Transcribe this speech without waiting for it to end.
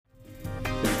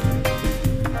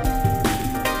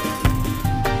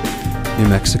New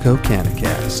Mexico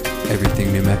CannaCast.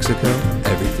 Everything New Mexico,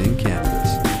 everything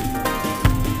cannabis.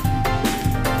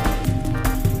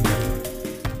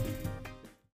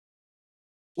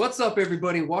 What's up,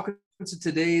 everybody? Welcome to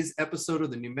today's episode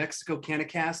of the New Mexico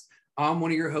CannaCast. I'm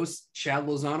one of your hosts, Chad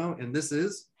Lozano, and this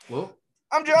is, well,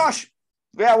 I'm Josh.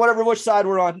 Yeah, whatever which side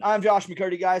we're on. I'm Josh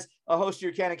McCurdy, guys, a host of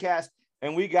your CannaCast,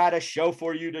 and we got a show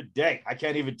for you today. I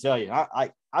can't even tell you.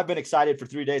 I've been excited for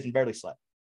 3 days and barely slept.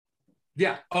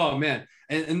 Yeah. Oh, man.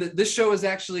 And this show is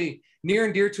actually near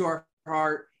and dear to our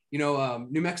heart. You know,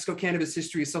 New Mexico cannabis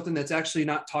history is something that's actually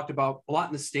not talked about a lot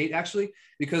in the state, actually,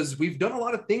 because we've done a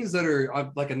lot of things that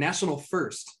are like a national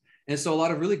first. And so a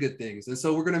lot of really good things. And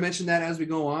so we're going to mention that as we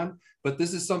go on. But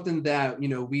this is something that, you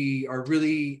know, we are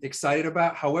really excited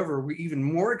about. However, we're even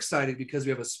more excited because we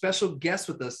have a special guest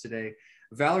with us today,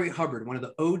 Valerie Hubbard, one of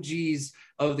the OGs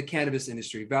of the cannabis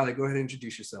industry. Valerie, go ahead and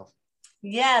introduce yourself.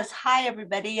 Yes. Hi,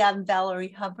 everybody. I'm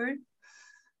Valerie Hubbard.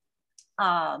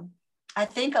 I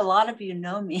think a lot of you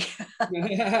know me.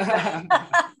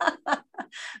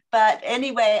 But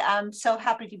anyway, I'm so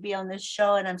happy to be on this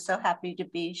show, and I'm so happy to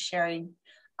be sharing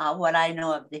what I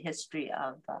know of the history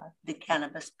of the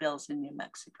cannabis bills in New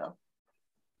Mexico.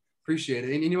 Appreciate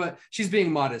it. And you know what? She's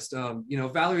being modest. You know,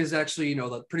 Valerie is actually, you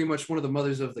know, pretty much one of the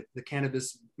mothers of the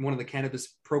cannabis, one of the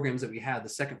cannabis programs that we had, the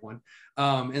second one,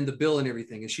 and the bill and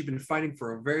everything. And she's been fighting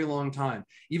for a very long time,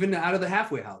 even out of the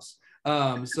halfway house.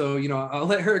 So, you know, I'll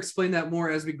let her explain that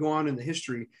more as we go on in the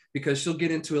history, because she'll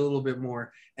get into it a little bit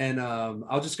more. And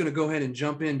I'm just going to go ahead and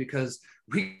jump in because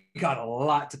we got a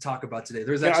lot to talk about today.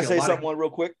 There's actually Can I say something real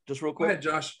quick? Just real quick. Go ahead,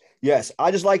 Josh. Yes. I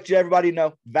just like everybody to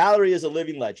know Valerie is a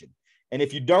living legend. And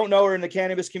if you don't know her in the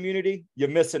cannabis community, you're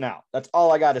missing out. That's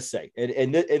all I got to say.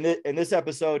 And this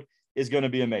episode is going to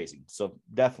be amazing. So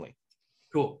definitely.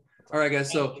 Cool. All right,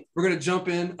 guys. So we're going to jump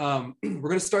in. We're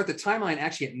going to start the timeline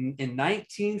actually in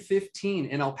 1915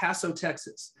 in El Paso,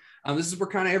 Texas. This is where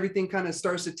kind of everything kind of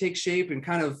starts to take shape and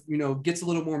kind of, you know, gets a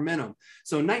little more momentum.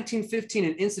 So in 1915,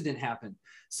 an incident happened.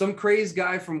 Some crazed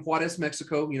guy from Juarez,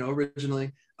 Mexico, you know,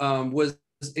 originally was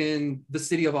in the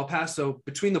city of El Paso,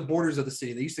 between the borders of the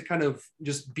city. They used to kind of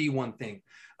just be one thing.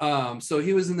 So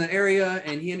he was in the area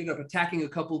and he ended up attacking a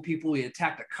couple of people. He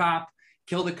attacked a cop,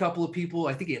 killed a couple of people.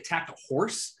 I think he attacked a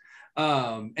horse.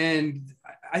 And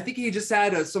I think he just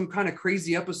had some kind of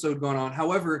crazy episode going on.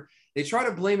 However, they try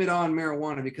to blame it on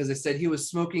marijuana because they said he was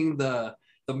smoking the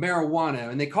marijuana,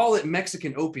 and they call it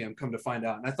Mexican opium, come to find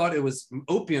out. And I thought it was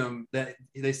opium that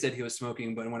they said he was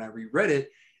smoking, but when I reread it,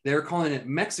 they were calling it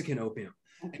Mexican opium.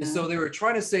 Okay. And so they were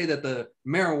trying to say that the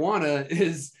marijuana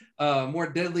is more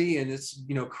deadly and it's,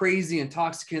 you know, crazy,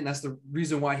 intoxicant. That's the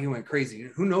reason why he went crazy.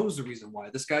 Who knows the reason why?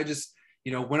 This guy just,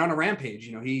 you know, went on a rampage.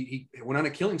 You know, he went on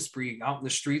a killing spree out in the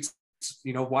streets,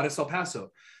 you know, Juarez, El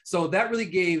Paso. So that really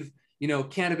gave, you know,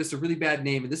 cannabis a really bad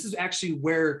name. And this is actually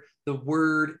where the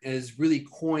word is really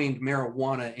coined,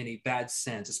 marijuana, in a bad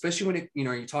sense, especially when it, you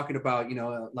know, you're talking about, you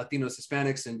know, Latinos,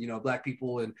 Hispanics, and, you know, Black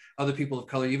people and other people of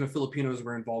color, even Filipinos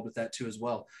were involved with that too as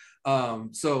well.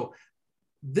 So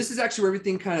this is actually where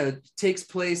everything kind of takes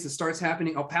place and starts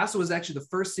happening. El Paso was actually the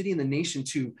first city in the nation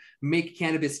to make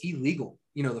cannabis illegal,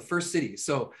 you know, the first city.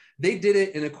 So they did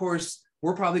it. And of course,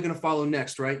 we're probably going to follow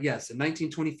next, right? Yes. In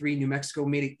 1923, New Mexico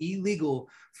made it illegal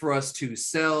for us to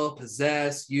sell,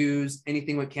 possess, use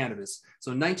anything with cannabis.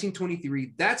 So in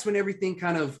 1923, that's when everything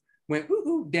kind of went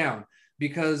down,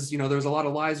 because, you know, there's a lot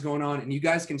of lies going on, and you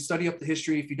guys can study up the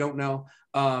history if you don't know.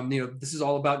 You know, this is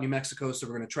all about New Mexico, so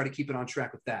we're going to try to keep it on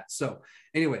track with that. So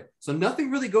anyway, so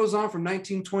nothing really goes on from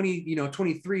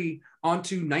 1923 on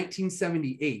to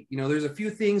 1978. You know, there's a few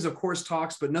things, of course,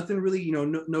 talks, but nothing really, you know,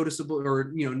 noticeable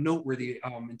or, you know, noteworthy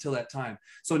until that time.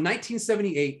 So in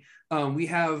 1978, we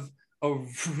have a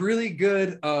really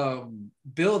good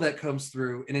bill that comes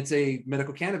through, and it's a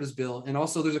medical cannabis bill. And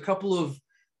also there's a couple of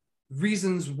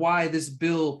reasons why this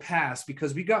bill passed,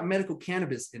 because we got medical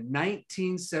cannabis in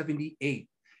 1978.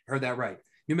 Heard that right.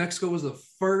 New Mexico was the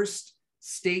first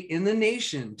state in the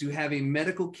nation to have a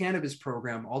medical cannabis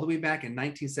program all the way back in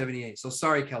 1978. So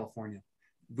sorry, California,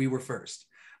 we were first.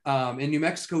 In New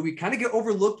Mexico, we kind of get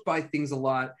overlooked by things a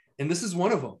lot, and this is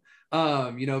one of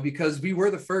them. You know, because we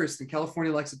were the first, and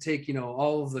California likes to take, you know,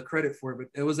 all of the credit for it, but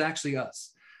it was actually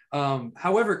us.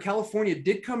 However, California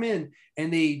did come in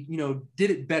and they, you know,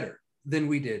 did it better than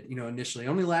we did, you know, initially. It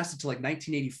only lasted till like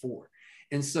 1984.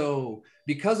 And so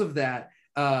because of that,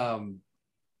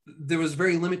 there was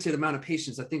very limited amount of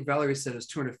patients. I think Valerie said it was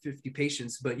 250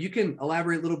 patients, but you can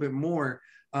elaborate a little bit more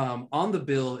on the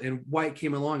bill and why it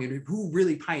came along and who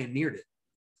really pioneered it.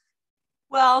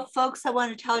 Well, folks, I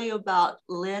want to tell you about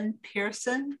Lynn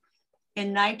Pearson.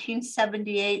 In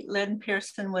 1978, Lynn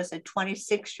Pearson was a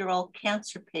 26-year-old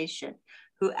cancer patient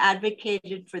who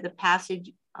advocated for the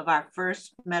passage of our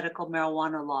first medical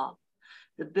marijuana law.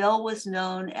 The bill was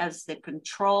known as the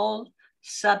Controlled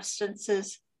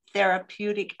Substances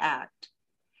Therapeutic Act.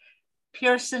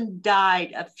 Pearson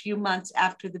died a few months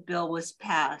after the bill was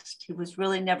passed. He was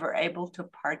really never able to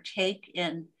partake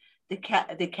in the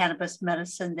cannabis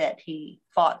medicine that he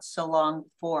fought so long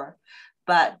for.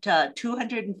 But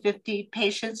 250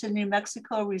 patients in New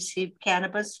Mexico received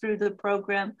cannabis through the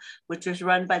program, which was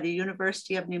run by the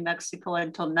University of New Mexico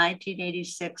until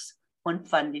 1986, when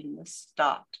funding was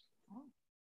stopped.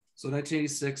 So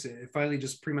 1986, it finally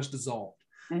just pretty much dissolved.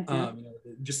 Mm-hmm.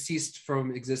 It just ceased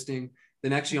from existing.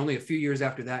 Then actually only a few years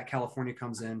after that, California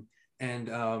comes in, and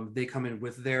they come in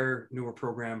with their newer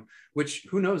program, which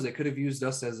who knows, they could have used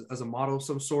us as a model of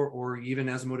some sort, or even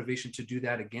as a motivation to do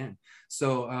that again.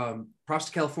 So props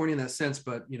to California in that sense,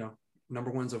 but number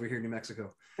one's over here in New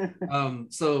Mexico.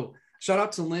 So shout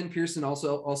out to Lynn Pearson.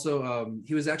 Also,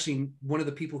 he was actually one of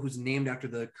the people who's named after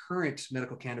the current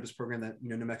medical cannabis program that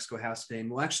New Mexico has today. And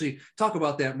we'll actually talk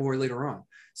about that more later on.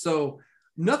 So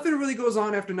nothing really goes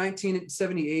on after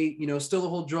 1978, still the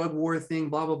whole drug war thing,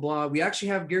 blah, blah, blah. We actually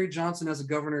have Gary Johnson as a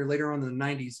governor later on in the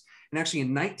 90s. And actually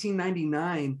in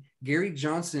 1999, Gary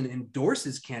Johnson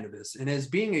endorses cannabis. And as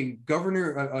being a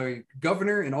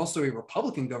governor and also a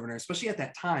Republican governor, especially at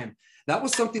that time, that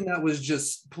was something that was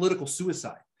just political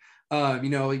suicide. A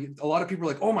lot of people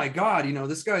are like, oh my God,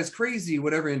 this guy's crazy,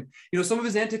 whatever. And, some of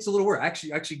his antics a little were. I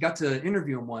actually got to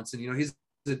interview him once, and, he's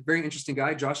a very interesting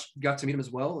guy. Josh got to meet him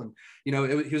as well. And,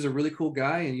 he was a really cool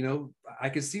guy. And, I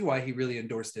could see why he really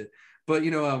endorsed it. But,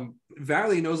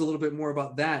 Valley knows a little bit more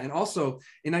about that. And also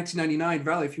in 1999,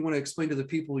 Valley, if you want to explain to the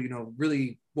people,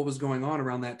 really what was going on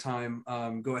around that time,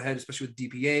 go ahead, especially with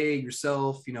DPA,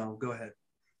 yourself, go ahead.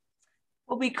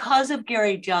 Well, because of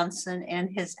Gary Johnson and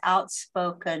his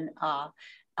outspoken,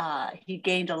 he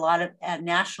gained a lot of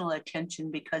national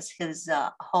attention because his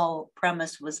whole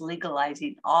premise was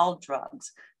legalizing all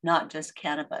drugs, not just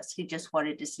cannabis. He just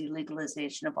wanted to see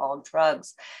legalization of all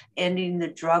drugs, ending the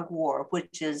drug war,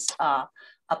 which is a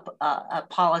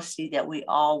policy that we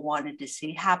all wanted to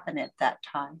see happen at that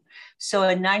time. So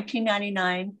in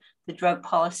 1999, the Drug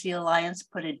Policy Alliance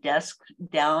put a desk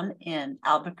down in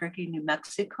Albuquerque, New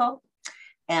Mexico.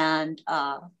 And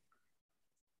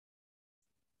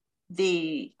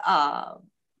the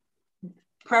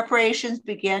preparations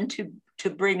began to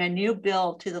bring a new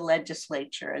bill to the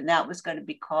legislature, and that was going to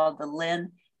be called the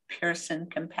Lynn Pearson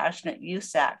Compassionate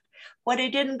Use Act. What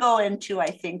it didn't go into,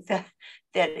 I think, that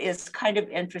is kind of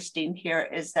interesting here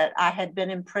is that I had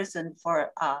been in prison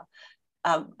for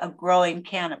growing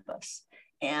cannabis.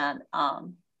 And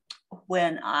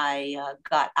when I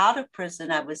got out of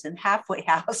prison, I was in halfway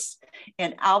house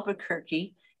in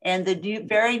Albuquerque, and the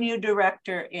very new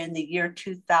director in the year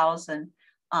 2000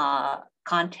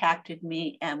 contacted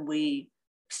me, and we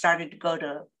started to go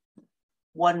to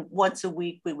once a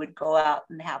week. We would go out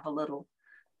and have a little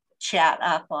chat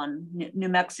up on New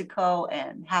Mexico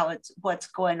and what's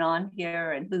going on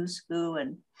here and who's who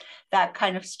and that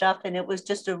kind of stuff. And it was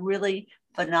just a really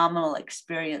phenomenal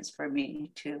experience for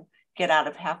me to get out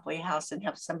of halfway house and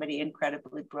have somebody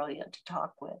incredibly brilliant to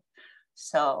talk with.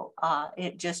 So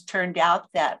it just turned out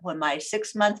that when my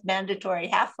 6-month mandatory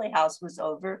halfway house was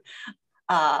over,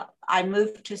 I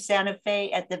moved to Santa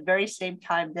Fe at the very same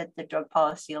time that the Drug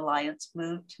Policy Alliance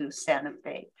moved to Santa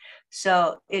Fe.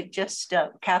 So it just,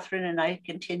 Catherine and I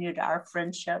continued our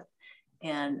friendship,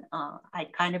 and I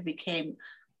kind of became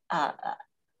an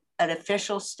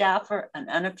official staffer, an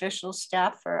unofficial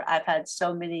staffer. I've had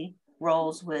so many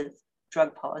roles with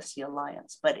Drug Policy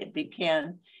Alliance, but it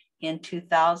began in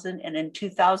 2000. And in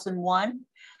 2001,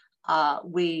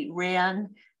 we ran,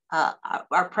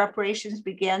 our preparations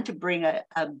began to bring a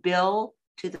bill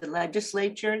to the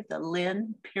legislature, the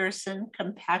Lynn Pearson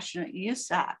Compassionate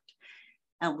Use Act,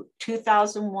 in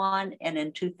 2001 and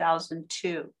in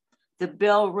 2002. The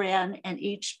bill ran, and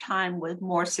each time with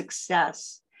more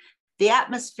success. The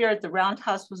atmosphere at the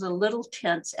Roundhouse was a little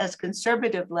tense as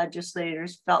conservative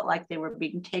legislators felt like they were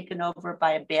being taken over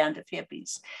by a band of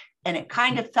hippies. And it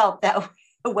kind of felt that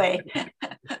way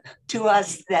to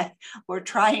us, that we're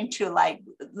trying to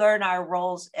learn our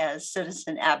roles as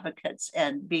citizen advocates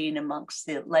and being amongst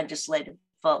the legislative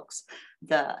folks.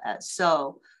 But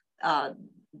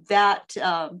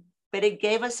it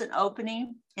gave us an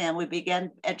opening, and we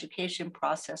began education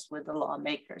process with the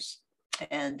lawmakers.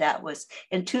 And that was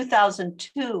in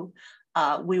 2002,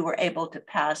 we were able to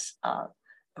pass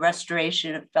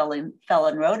restoration of felon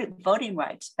voting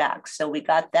rights back. So we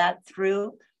got that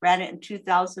through ran it in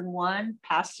 2001,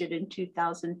 passed it in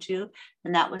 2002,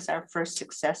 and that was our first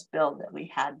success bill that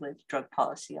we had with Drug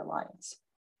Policy Alliance.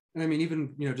 And I mean,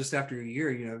 even, just after a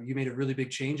year, you made a really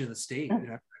big change in the state,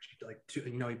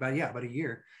 actually about a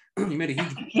year, you made a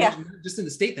huge change just in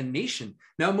the state, the nation.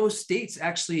 Now, most states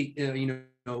actually,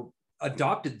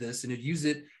 adopted this and have used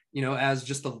it, as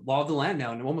just the law of the land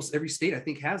now. And almost every state, I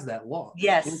think, has that law.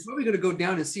 Yes. And we're probably going to go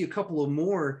down and see a couple of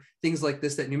more things like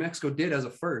this that New Mexico did as a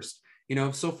first.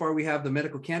 So far we have the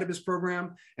medical cannabis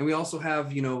program, and we also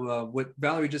have, what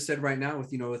Valerie just said right now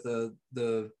with, with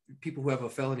the people who have a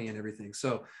felony and everything.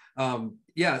 So,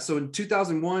 so in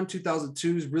 2001,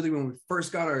 2002 is really when we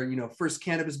first got our, first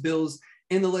cannabis bills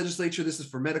in the legislature. This is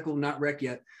for medical, not rec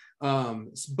yet.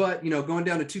 But, going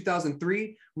down to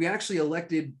 2003, we actually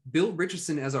elected Bill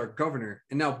Richardson as our governor.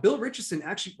 And now Bill Richardson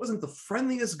actually wasn't the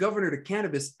friendliest governor to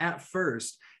cannabis at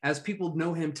first, as people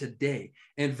know him today.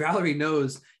 And Valerie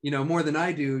knows, more than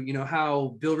I do,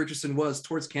 how Bill Richardson was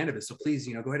towards cannabis. So please,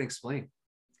 go ahead and explain.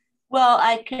 Well,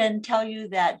 I can tell you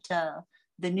that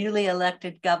the newly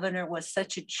elected governor was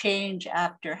such a change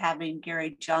after having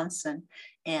Gary Johnson.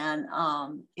 And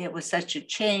it was such a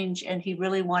change, and he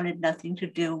really wanted nothing to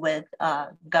do with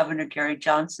Governor Gary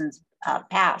Johnson's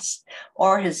past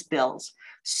or his bills.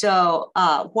 So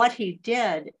what he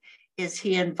did is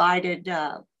he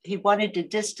wanted to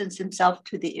distance himself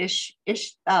to the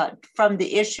from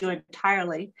the issue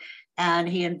entirely. And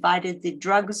he invited the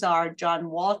drug czar, John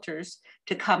Walters,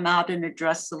 to come out and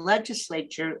address the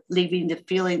legislature, leaving the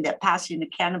feeling that passing a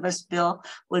cannabis bill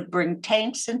would bring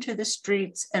tanks into the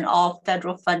streets and all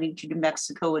federal funding to New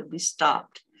Mexico would be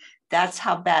stopped. That's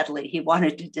how badly he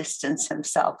wanted to distance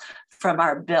himself from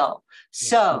our bill.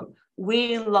 So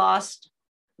we lost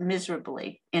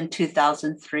miserably in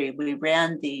 2003. We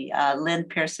ran the Lynn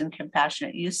Pearson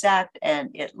Compassionate Use Act,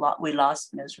 and we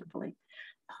lost miserably.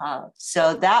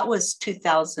 So that was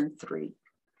 2003.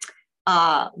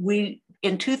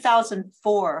 In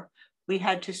 2004, we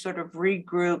had to sort of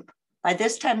regroup. By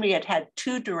this time, we had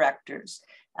two directors,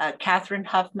 Catherine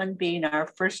Huffman being our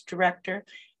first director,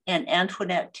 and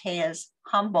Antoinette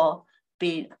Tejas-Humble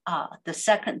being the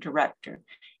second director.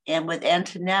 And with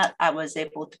Antoinette, I was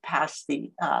able to pass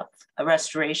the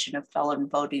restoration of felon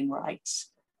voting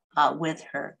rights with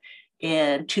her.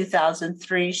 In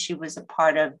 2003, she was a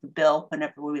part of the bill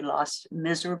whenever we lost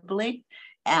miserably.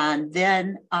 And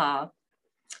then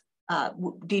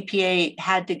DPA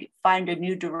had to find a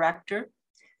new director.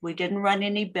 We didn't run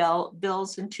any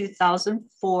bills in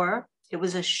 2004. It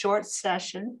was a short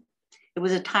session. It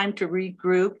was a time to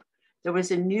regroup. There was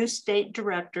a new state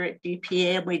director at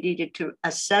DPA, and we needed to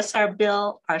assess our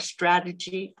bill, our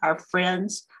strategy, our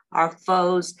friends, our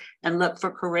foes, and look for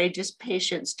courageous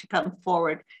patients to come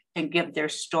forward and give their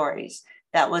stories.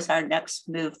 That was our next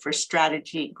move for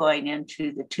strategy going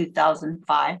into the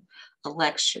 2005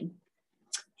 election.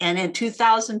 And in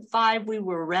 2005, we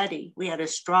were ready. We had a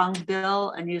strong bill,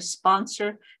 a new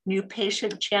sponsor, new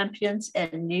patient champions,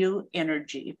 and new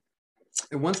energy.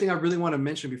 And one thing I really want to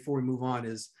mention before we move on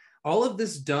is all of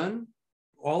this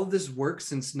work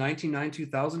since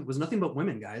 1999-2000 was nothing but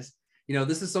women, guys.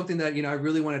 This is something that, I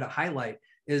really wanted to highlight,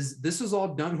 is this was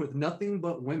all done with nothing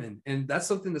but women. And that's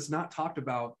something that's not talked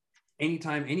about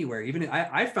anytime, anywhere. Even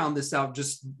I found this out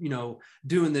just,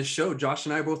 doing this show. Josh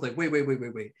and I are both like, wait.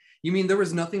 You mean there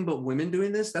was nothing but women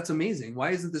doing this? That's amazing. Why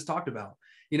isn't this talked about?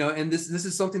 And this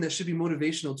is something that should be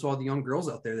motivational to all the young girls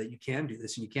out there, that you can do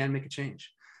this and you can make a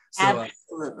change. So,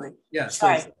 absolutely.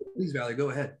 So please, Valerie,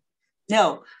 go ahead.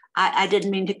 No, I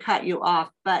didn't mean to cut you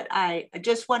off, but I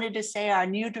just wanted to say our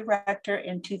new director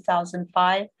in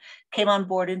 2005 came on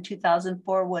board in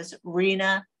 2004 was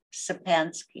Rena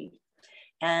Sapansky.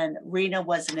 And Rena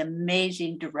was an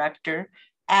amazing director,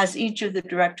 as each of the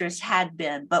directors had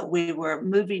been, but we were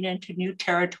moving into new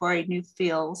territory, new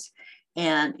fields.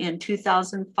 And in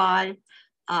 2005,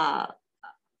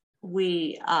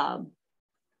 we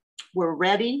were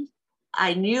ready.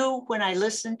 I knew when I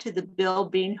listened to the bill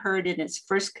being heard in its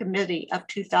first committee of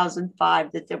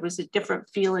 2005 that there was a different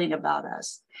feeling about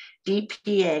us,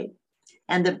 DPA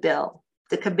and the bill.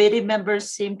 The committee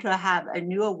members seemed to have a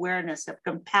new awareness of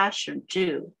compassion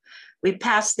too. We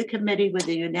passed the committee with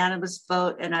a unanimous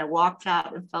vote, and I walked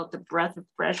out and felt a breath of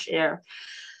fresh air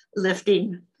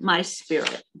lifting my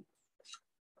spirit.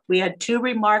 We had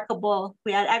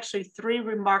actually three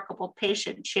remarkable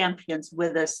patient champions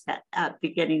with us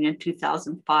beginning in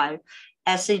 2005.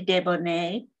 Essie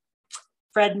Debonnet,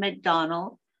 Fred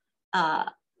McDonald,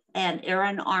 and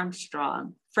Aaron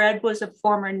Armstrong. Fred was a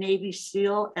former Navy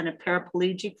SEAL and a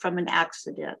paraplegic from an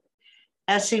accident.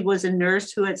 Essie was a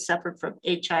nurse who had suffered from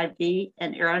HIV,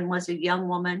 and Aaron was a young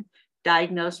woman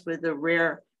diagnosed with a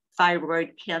rare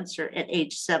thyroid cancer at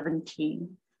age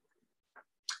 17.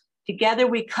 Together,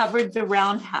 we covered the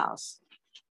roundhouse.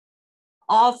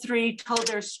 All three told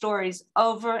their stories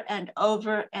over and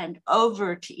over and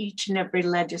over to each and every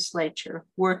legislature,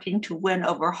 working to win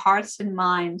over hearts and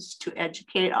minds to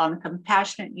educate on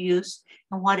compassionate use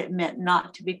and what it meant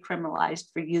not to be criminalized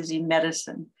for using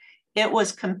medicine. It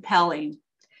was compelling.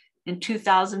 In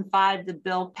 2005, the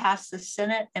bill passed the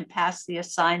Senate and passed the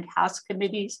assigned House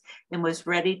committees and was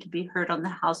ready to be heard on the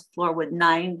House floor with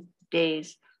 9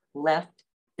 days left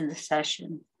in the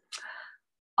session.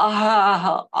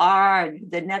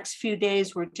 The next few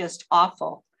days were just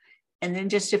awful. And then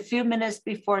just a few minutes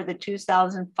before the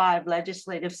 2005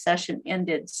 legislative session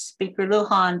ended, Speaker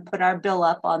Lujan put our bill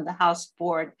up on the House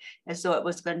board as though it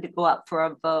was going to go up for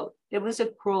a vote. It was a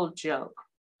cruel joke.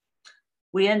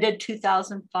 We ended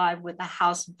 2005 with a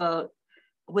House vote,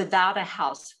 without a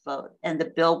House vote, and the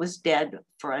bill was dead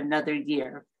for another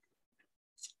year.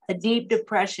 A deep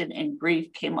depression and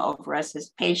grief came over us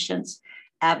as patients,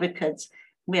 advocates.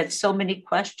 We had so many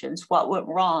questions. What went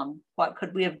wrong? What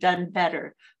could we have done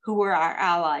better? Who were our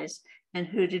allies? And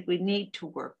who did we need to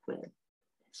work with?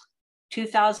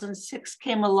 2006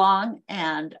 came along,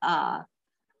 and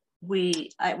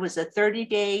it was a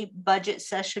 30-day budget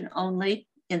session only.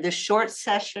 In the short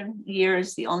session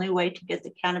years, the only way to get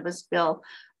the cannabis bill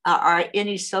or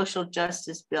any social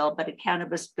justice bill, but a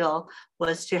cannabis bill,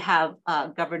 was to have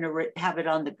have it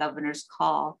on the governor's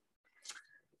call.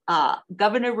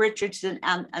 Governor Richardson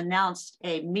announced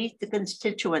a Meet the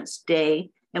Constituents Day,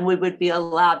 and we would be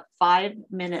allowed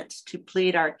 5 minutes to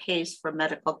plead our case for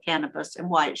medical cannabis and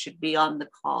why it should be on the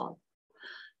call.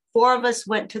 4 of us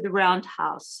went to the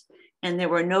roundhouse, and there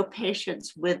were no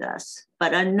patients with us.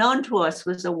 But unknown to us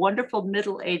was a wonderful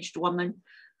middle-aged woman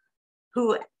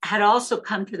who had also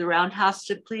come to the roundhouse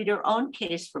to plead her own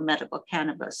case for medical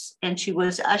cannabis, and she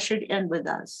was ushered in with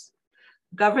us.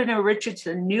 Governor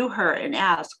Richardson knew her and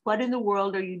asked, "What in the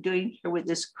world are you doing here with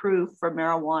this crew for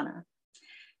marijuana?"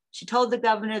 She told the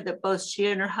governor that both she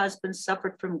and her husband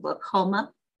suffered from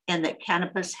glaucoma and that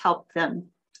cannabis helped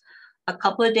them. A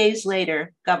couple of days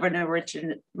later, Governor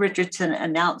Richardson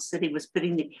announced that he was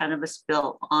putting the cannabis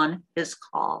bill on his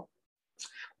call.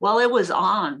 Well, it was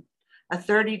on, a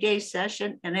 30-day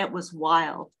session, and it was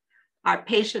wild. Our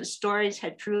patient stories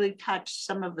had truly touched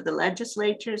some of the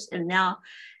legislatures, and now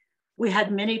we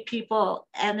had many people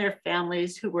and their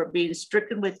families who were being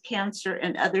stricken with cancer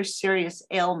and other serious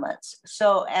ailments.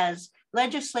 So as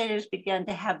legislators began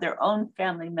to have their own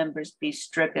family members be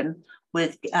stricken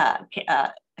with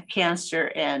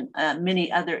cancer and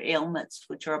many other ailments,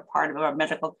 which are a part of our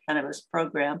medical cannabis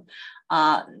program,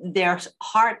 their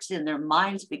hearts and their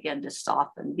minds began to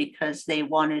soften because they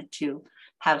wanted to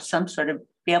have some sort of,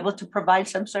 be able to provide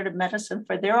some sort of medicine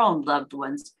for their own loved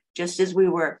ones, just as we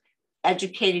were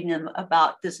educating them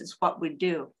about this is what we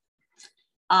do.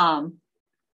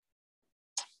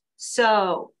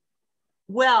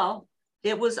 Well,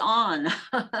 it was on.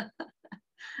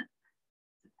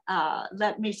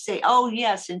 Let me say, oh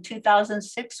yes, in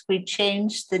 2006, we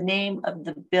changed the name of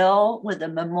the bill with a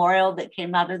memorial that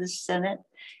came out of the Senate,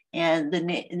 and the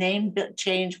name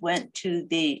change went to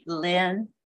the Lynn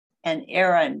and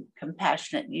Aaron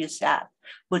Compassionate Use Act,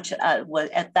 which was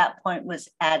at that point was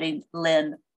adding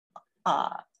Lynn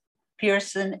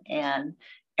Pearson and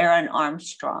Aaron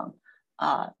Armstrong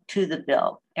to the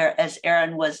bill, as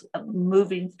Aaron was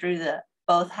moving through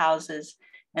both houses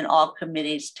and all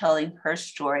committees telling her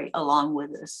story along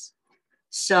with us.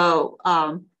 So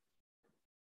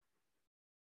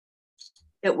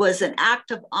it was an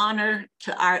act of honor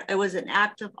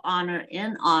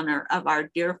in honor of our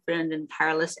dear friend and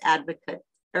tireless advocate,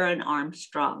 Aaron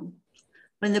Armstrong.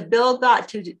 When the bill got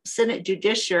to Senate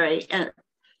Judiciary and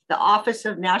the Office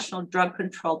of National Drug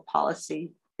Control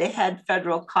Policy, they had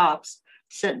federal cops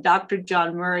sent Dr.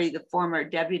 John Murray, the former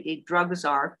deputy drug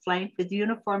czar, flanked with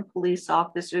uniformed police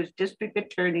officers, district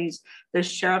attorneys, the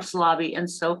sheriff's lobby, and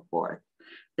so forth.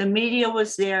 The media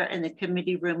was there and the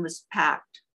committee room was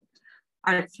packed.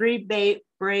 Our 3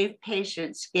 brave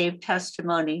patients gave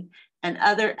testimony and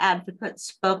other advocates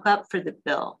spoke up for the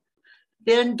bill.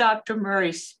 Then Dr.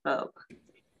 Murray spoke.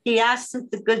 He asked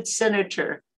that the good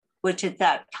senator, which at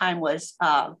that time was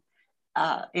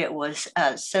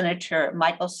Senator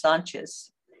Michael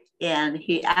Sanchez, and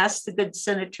he asked the good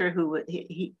senator who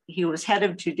he was head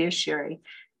of judiciary,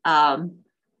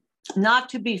 not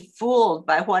to be fooled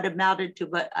by what amounted to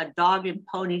a dog and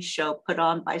pony show put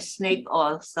on by snake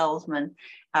oil salesmen,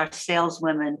 our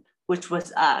saleswomen, which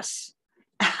was us.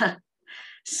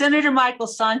 Senator Michael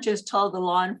Sanchez told the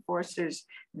law enforcers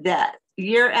that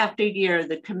Year after year,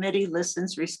 the committee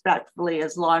listens respectfully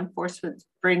as law enforcement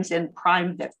brings in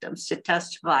crime victims to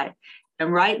testify.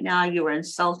 And right now you are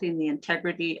insulting the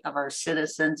integrity of our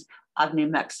citizens of New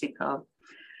Mexico.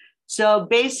 So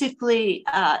basically,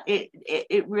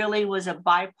 it really was a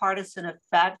bipartisan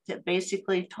effect that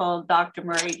basically told Dr.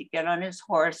 Murray to get on his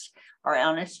horse or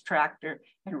on his tractor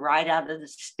and ride out of the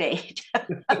state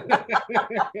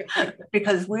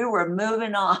because we were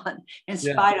moving on in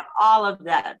spite of all of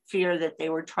that fear that they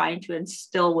were trying to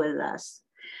instill with us.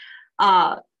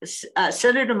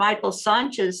 Senator Michael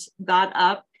Sanchez got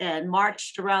up and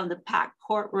marched around the packed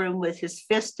courtroom with his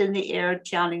fist in the air,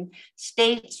 chanting,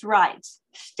 "States' rights,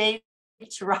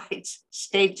 states' rights,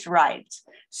 states' rights."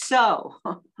 So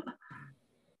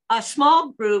a small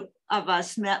group of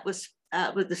us met with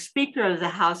the Speaker of the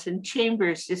House in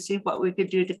chambers to see what we could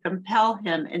do to compel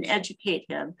him and educate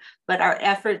him, but our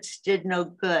efforts did no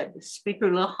good. Speaker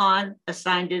Lujan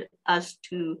assigned us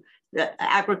to the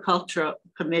Agricultural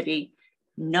Committee,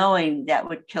 knowing that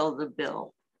would kill the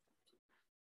bill.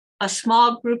 A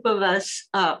small group of us,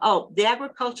 the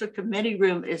Agriculture Committee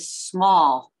room is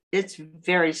small. It's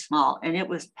very small, and it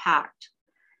was packed.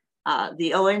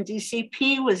 The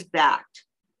ONDCP was back.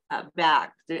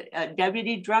 The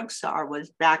Deputy Drug Czar was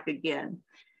back again.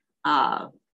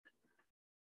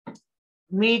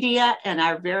 Media and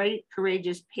our very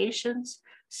courageous patients.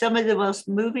 Some of the most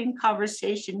moving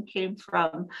conversation came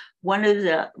from one of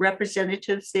the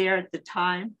representatives there at the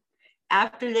time.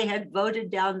 After they had voted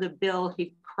down the bill,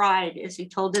 he cried as he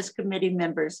told his committee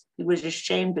members he was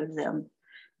ashamed of them.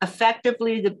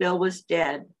 Effectively, the bill was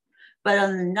dead. But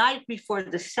on the night before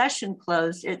the session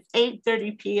closed at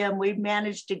 8:30 p.m., we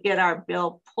managed to get our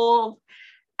bill pulled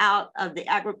out of the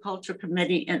Agriculture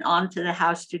Committee and onto the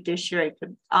House Judiciary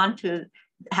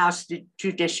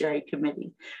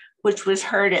Committee, which was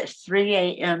heard at 3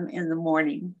 a.m. in the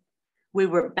morning. We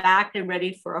were back and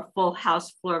ready for a full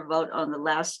House floor vote on the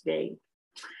last day.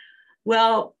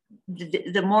 Well,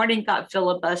 the morning got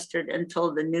filibustered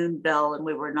until the noon bell, and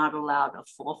we were not allowed a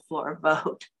full floor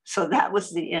vote. So that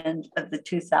was the end of the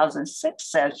 2006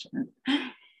 session.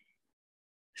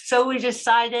 So we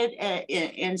decided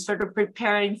in sort of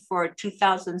preparing for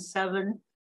 2007,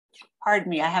 pardon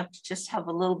me, I have to just have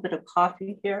a little bit of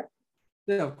coffee here.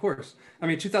 Yeah, of course. I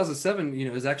mean, 2007,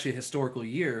 is actually a historical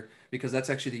year because that's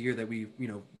actually the year that we,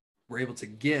 were able to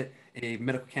get a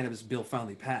medical cannabis bill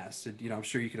finally passed. And, I'm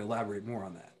sure you could elaborate more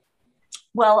on that.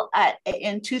 Well,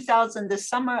 in the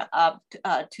summer of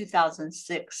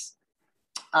 2006,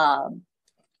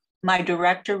 my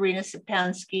director, Rena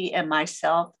Sapansky, and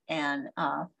myself and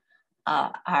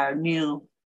our new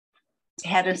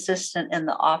head assistant in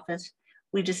the office,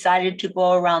 we decided to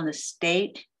go around the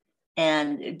state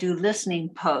and do listening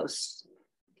posts.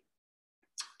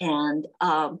 And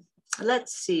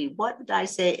let's see, what did I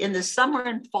say? In the summer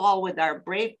and fall, with our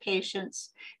brave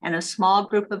patients and a small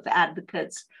group of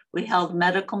advocates, we held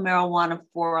medical marijuana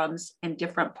forums in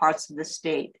different parts of the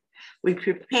state. We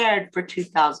prepared for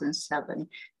 2007,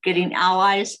 getting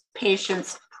allies,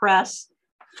 patients, press,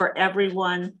 for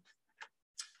everyone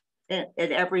in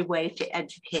every way to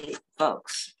educate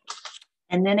folks.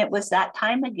 And then it was that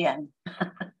time again.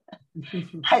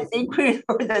 I think we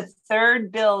were the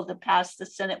third bill to pass the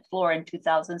Senate floor in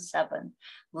 2007.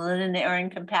 The Linen Aaron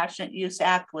Compassionate Use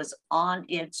Act was on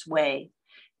its way.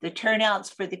 The turnouts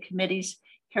for the committee's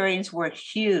hearings were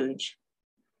huge,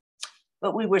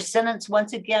 but we were sentenced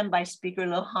once again by Speaker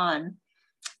Lujan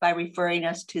by referring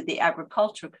us to the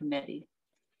Agriculture Committee.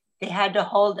 They had to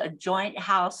hold a joint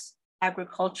House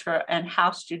Agriculture and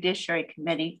House Judiciary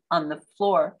Committee on the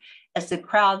floor, as the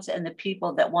crowds and the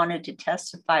people that wanted to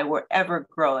testify were ever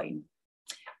growing.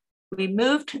 We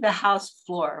moved to the House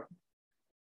floor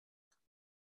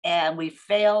and we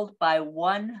failed by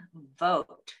one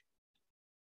vote.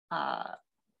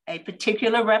 A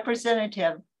particular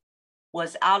representative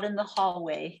was out in the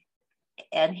hallway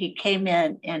and he came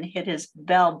in and hit his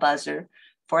bell buzzer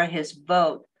for his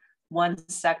vote 1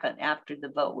 second after the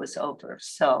vote was over.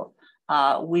 So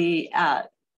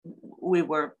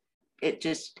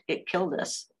it killed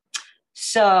us.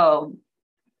 So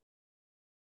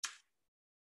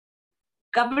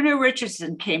Governor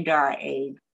Richardson came to our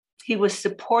aid. He was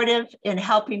supportive in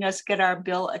helping us get our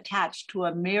bill attached to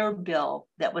a mirror bill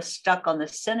that was stuck on the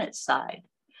Senate side.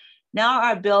 Now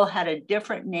our bill had a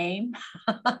different name.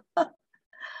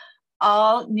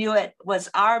 All knew it was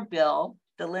our bill,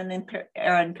 the Linen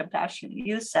Aaron Compassionate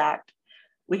Use Act.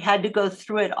 We had to go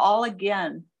through it all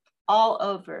again, all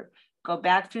over. Go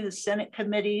back through the Senate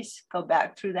committees, go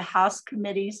back through the House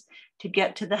committees to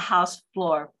get to the House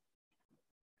floor.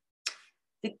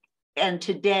 And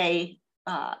today,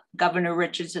 Governor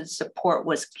Richardson's support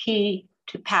was key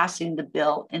to passing the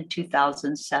bill in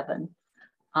 2007.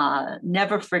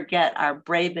 Never forget our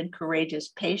brave and courageous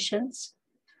patients,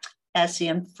 Essie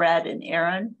and Fred and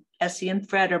Aaron. Essie and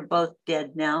Fred are both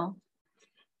dead now.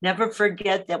 Never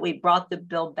forget that we brought the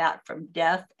bill back from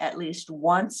death at least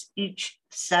once each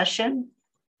session.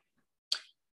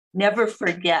 Never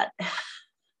forget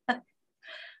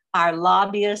our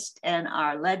lobbyists and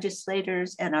our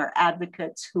legislators and our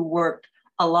advocates who worked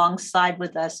alongside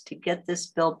with us to get this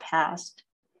bill passed.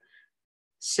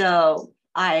 So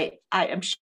I am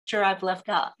sure I've left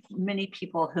out many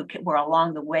people who were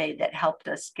along the way that helped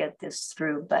us get this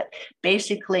through, but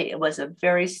basically it was a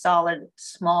very solid,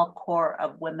 small core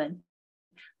of women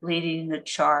leading the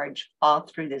charge all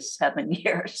through this 7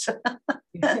 years.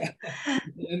 Yeah.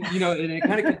 And, and it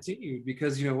kind of continued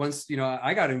because, once,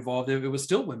 I got involved, it was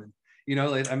still women,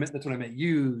 like that's when I met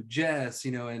you, Jess,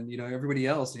 and, everybody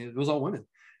else, it was all women.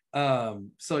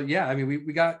 So yeah, I mean,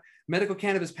 we got medical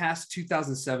cannabis passed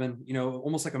 2007,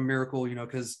 almost like a miracle,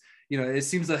 because, it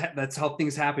seems that that's how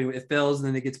things happen. It fails and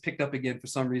then it gets picked up again for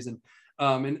some reason.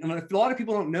 And a lot of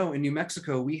people don't know, in New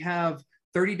Mexico, we have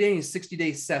 30-day and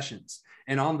 60-day sessions.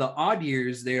 And on the odd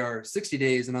years, they are 60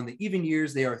 days. And on the even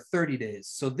years, they are 30 days.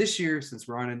 So this year, since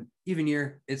we're on an even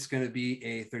year, it's going to be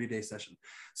a 30-day session.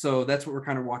 So that's what we're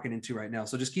kind of walking into right now.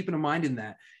 So just keeping in mind in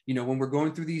that, when we're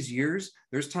going through these years,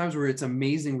 there's times where it's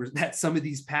amazing that some of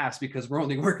these pass because we're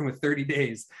only working with 30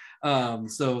 days.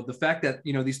 So the fact that,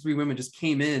 these three women just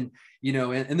came in,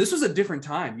 and this was a different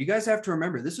time. You guys have to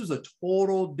remember, this was a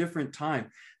total different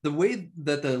time. The way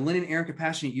that the Lynn and Aaron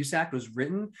Compassionate Use Act was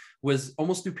written was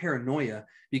almost through paranoia,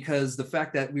 because the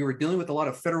fact that we were dealing with a lot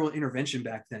of federal intervention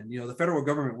back then, the federal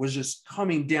government was just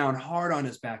coming down hard on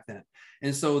us back then.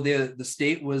 And so the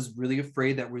state was really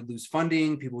afraid that we'd lose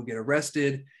funding, people would get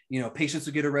arrested, patients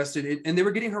would get arrested, and they were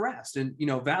getting harassed. And,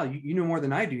 Val, you know more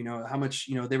than I do, how much,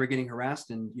 they were getting harassed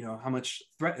and, how much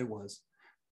threat it was.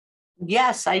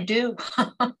 Yes, I do.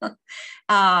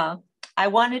 I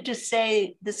wanted to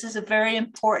say this is a very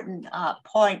important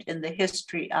point in the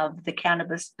history of the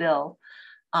cannabis bill.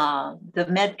 The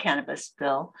Med Cannabis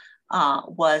bill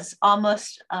was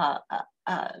almost our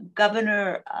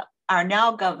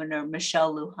now governor,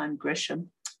 Michelle Lujan Grisham,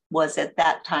 was at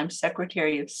that time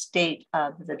Secretary of State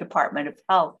of the Department of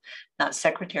Health, not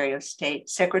Secretary of State,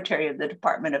 Secretary of the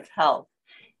Department of Health.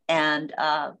 And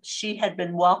she had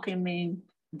been welcoming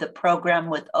the program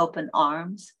with open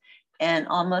arms. And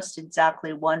almost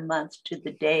exactly 1 month to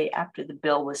the day after the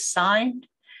bill was signed,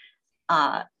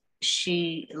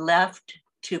 she left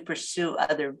to pursue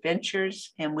other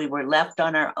ventures, and we were left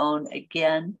on our own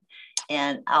again.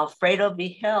 And Alfredo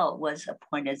Vigil was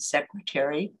appointed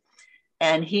secretary,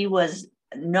 and he was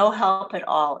no help at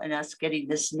all in us getting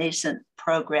this nascent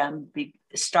program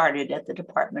started at the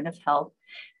Department of Health.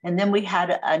 And then we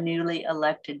had a newly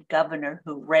elected governor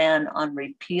who ran on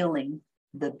repealing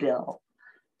the bill.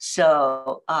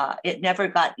 So it never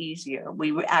got easier.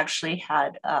 We actually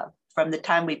had, from the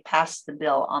time we passed the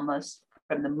bill, almost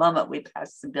from the moment we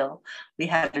passed the bill, we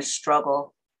had to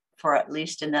struggle for at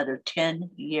least another 10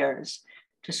 years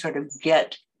to sort of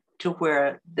get to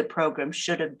where the program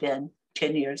should have been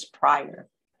 10 years prior.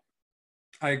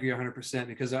 I agree 100%,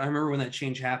 because I remember when that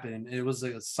change happened, it was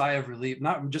like a sigh of relief,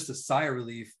 not just a sigh of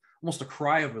relief, almost a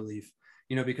cry of relief.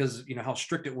 Because, how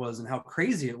strict it was and how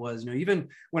crazy it was, even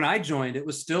when I joined, it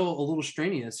was still a little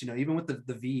strenuous, even with the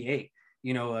VA,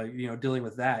 dealing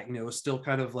with that, it was still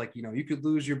kind of like, you could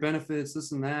lose your benefits,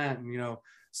 this and that. And,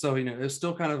 so, it was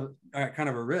still kind of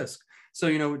a risk.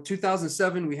 So,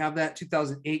 2007, we have that.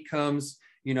 2008 comes,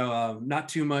 not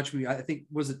too much. I think,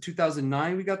 was it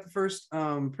 2009 we got the first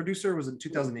producer, or was it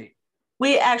 2008?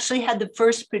 We actually had the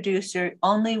first producer,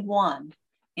 only one,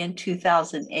 in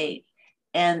 2008.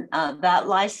 And that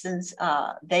license,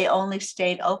 they only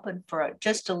stayed open for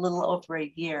just a little over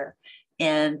a year.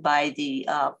 And by the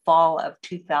fall of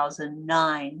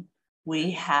 2009,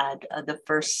 we had the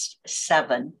first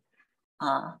 7.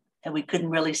 And we couldn't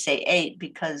really say 8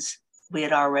 because we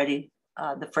had already,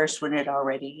 the first one had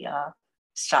already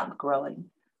stopped growing.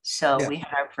 So yeah, we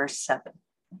had our first 7.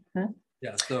 Mm-hmm.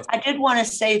 Yeah. So I did want to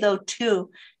say, though, too,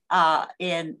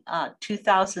 in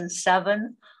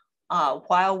 2007,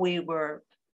 while we were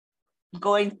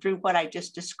going through what I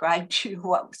just described to you,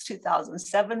 what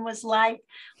 2007 was like,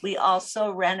 we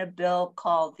also ran a bill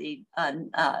called the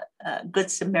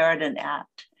Good Samaritan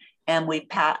Act. And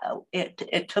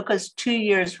it took us 2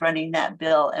 years running that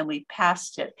bill, and we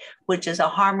passed it, which is a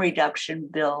harm reduction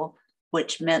bill,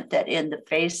 which meant that in the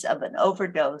face of an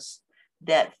overdose,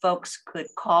 that folks could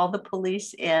call the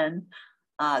police in,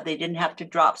 They didn't have to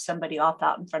drop somebody off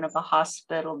out in front of a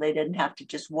hospital. They didn't have to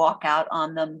just walk out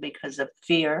on them because of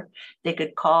fear. They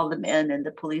could call them in, and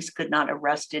the police could not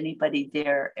arrest anybody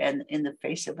there and in the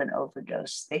face of an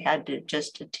overdose. They had to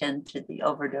just attend to the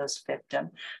overdose victim.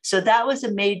 So that was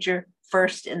a major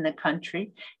first in the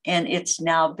country, and it's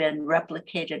now been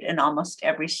replicated in almost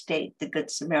every state, the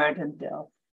Good Samaritan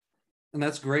bill. And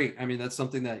that's great. I mean, that's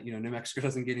something that, New Mexico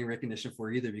doesn't get any recognition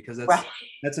for either, because Right.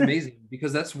 that's amazing.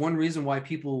 Because that's one reason why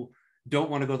people don't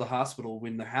want to go to the hospital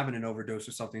when they're having an overdose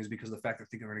or something, is because of the fact that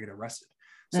they think they're going to get arrested.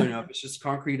 So, if it's just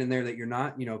concrete in there that you're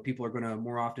not, people are going to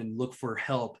more often look for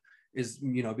help, is,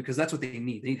 because that's what they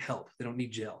need. They need help. They don't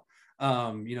need jail.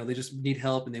 They just need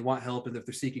help, and they want help. And if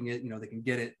they're seeking it, they can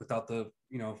get it without the,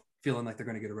 feeling like they're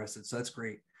going to get arrested. So that's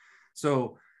great.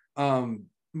 So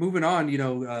moving on,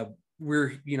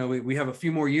 we have a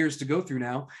few more years to go through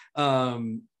now.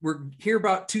 We're here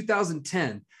about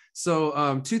 2010.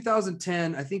 So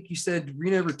 2010, I think you said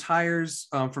Rena retires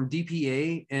from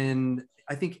DPA, and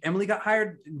I think Emily got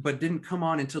hired, but didn't come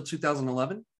on until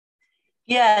 2011.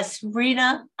 Yes,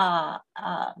 Rena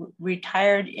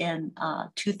retired in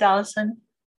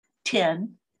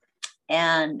 2010,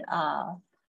 and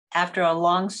after a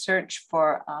long search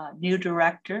for a new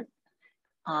director,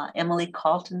 Emily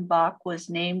Kaltenbach was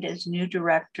named as new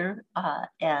director,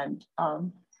 and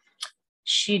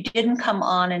she didn't come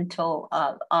on until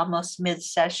almost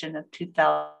mid-session of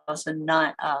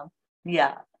 2009.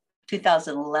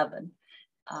 2011.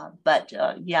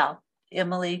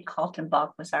 Emily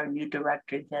Kaltenbach was our new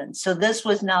director then. So this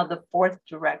was now the fourth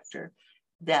director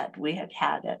that we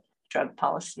had at Drug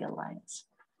Policy Alliance.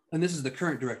 And this is the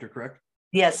current director, correct?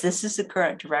 Yes, this is the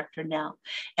current director now.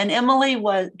 And Emily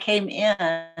came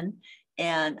in,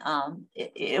 and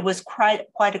it was quite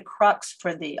a crux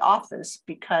for the office,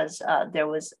 because there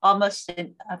was almost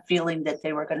a feeling that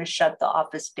they were going to shut the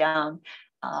office down,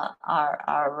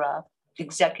 our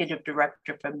executive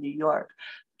director from New York.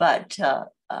 But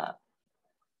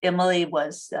Emily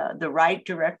was the right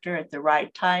director at the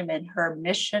right time, and her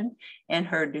mission and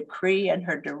her decree and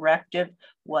her directive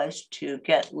was to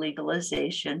get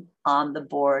legalization on the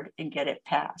board and get it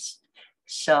passed.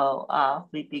 So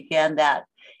we began that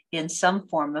in some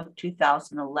form of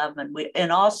 2011.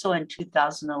 And also in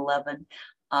 2011,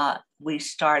 we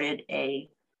started a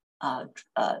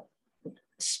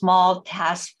small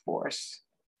task force,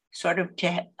 sort of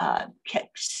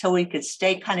so we could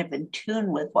stay kind of in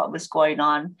tune with what was going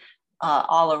on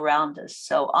all around us.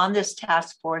 So on this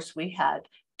task force, we had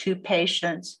 2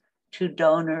 patients, 2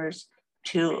 donors,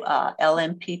 2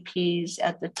 LMPPs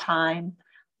at the time,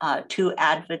 2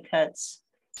 advocates.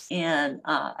 And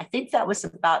I think that was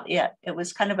about it. It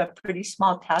was kind of a pretty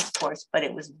small task force, but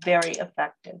it was very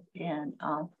effective. And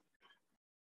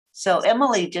so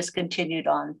Emily just continued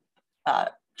on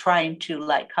trying to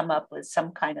come up with some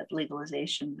kind of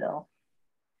legalization bill.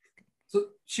 So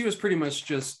she was pretty much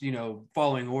just,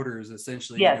 following orders,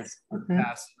 essentially. Yes.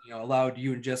 Passed, allowed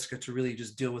you and Jessica to really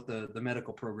just deal with the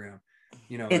medical program,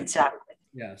 Exactly.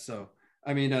 Yeah. So,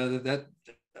 I mean, that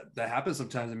happens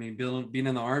sometimes. I mean, being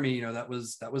in the Army, that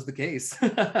was the case.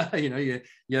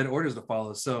 You had orders to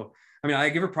follow. So, I mean, I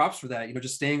give her props for that,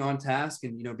 just staying on task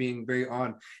and, being very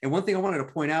on. And one thing I wanted to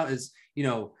point out is,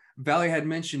 Valerie had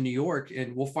mentioned New York,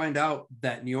 and we'll find out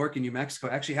that New York and New Mexico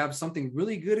actually have something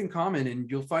really good in common,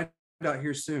 and you'll find out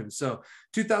here soon. So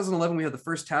 2011, we had the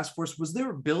first task force. Was there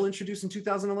a bill introduced in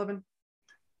 2011?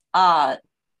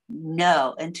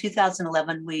 No, in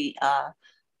 2011,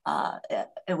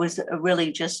 it was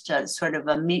really just sort of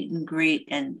a meet and greet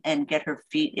and get her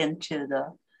feet into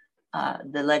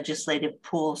the legislative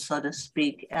pool, so to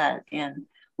speak. And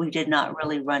we did not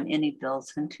really run any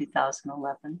bills in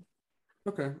 2011.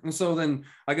 Okay. And so then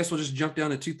I guess we'll just jump down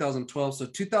to 2012. So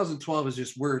 2012 is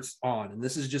just where it's on. And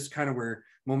this is just kind of where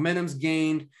momentum's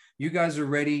gained. You guys are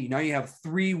ready. Now you have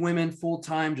 3 women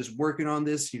full-time just working on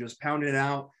this. You just pounding it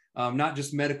out, not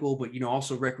just medical, but,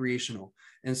 also recreational.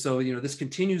 And so, this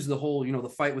continues the whole, the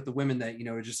fight with the women that,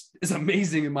 it just is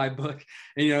amazing in my book.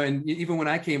 And, and even when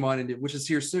I came on, which is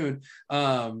here soon,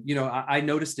 I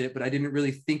noticed it, but I didn't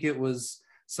really think it was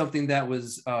something that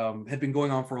was, had been going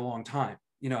on for a long time.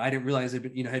 I didn't realize it,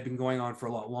 had been going on for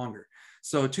a lot longer.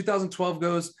 So 2012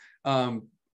 goes,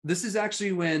 this is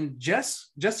actually when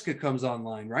Jessica comes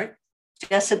online, right?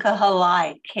 Jessica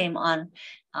Halai came on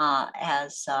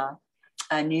as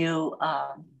a new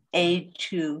aide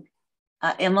to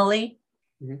Emily.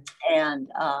 Mm-hmm.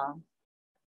 And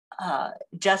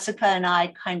Jessica and I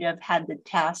kind of had the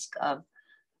task of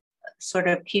sort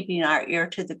of keeping our ear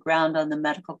to the ground on the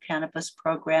medical cannabis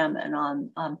program and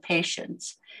on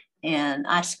patients. And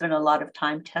I spent a lot of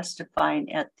time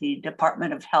testifying at the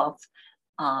Department of Health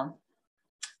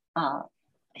um,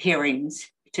 hearings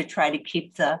to try to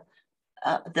keep the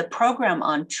program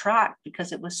on track,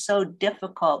 because it was so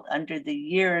difficult under the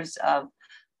years of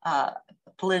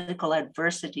political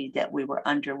adversity that we were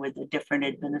under with the different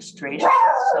administrations.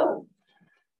 So,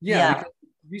 yeah.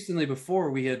 Recently, before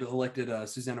we had elected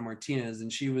Susana Martinez,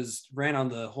 and she ran on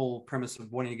the whole premise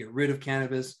of wanting to get rid of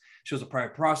cannabis. She was a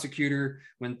private prosecutor.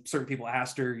 When certain people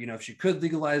asked her, if she could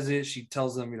legalize it, she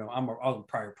tells them, I'm a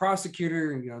private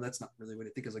prosecutor, and that's not really what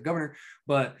I think as a governor.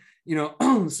 But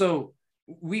so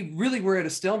we really were at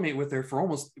a stalemate with her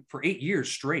for 8 years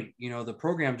straight. The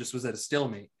program just was at a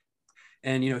stalemate.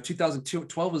 And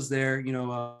 2012 was there,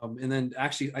 and then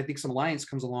actually I think some alliance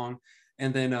comes along.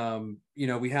 And then,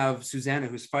 we have Susana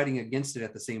who's fighting against it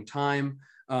at the same time,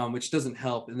 which doesn't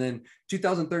help. And then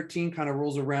 2013 kind of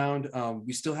rolls around.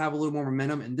 We still have a little more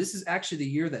momentum. And this is actually the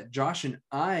year that Josh and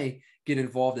I get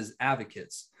involved as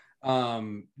advocates.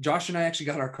 Josh and I actually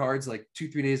got our cards like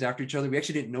 2-3 days after each other. We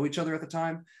actually didn't know each other at the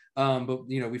time. But,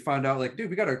 we found out like, dude,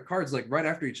 we got our cards like right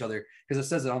after each other, because it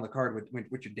says it on the card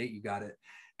with your date you got it.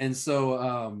 And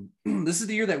so this is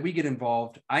the year that we get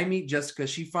involved. I meet Jessica.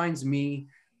 She finds me.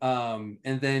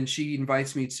 And then she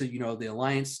invites me to, the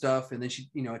alliance stuff. And then she,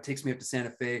 it takes me up to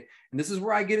Santa Fe. And this is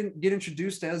where I get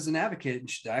introduced as an advocate,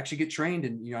 and I actually get trained.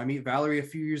 And, I meet Valerie a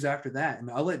few years after that.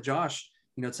 And I'll let Josh,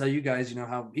 tell you guys,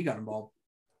 how he got involved.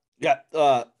 Yeah,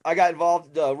 I got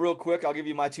involved real quick. I'll give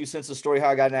you my 2 cents of story how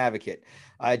I got an advocate.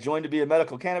 I joined to be a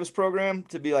medical cannabis program,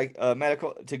 to be like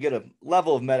to get a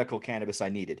level of medical cannabis I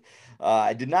needed.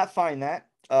 I did not find that.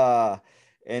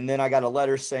 And then I got a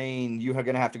letter saying you are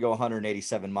going to have to go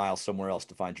 187 miles somewhere else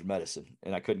to find your medicine.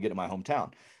 And I couldn't get in my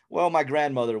hometown. Well, my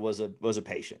grandmother was a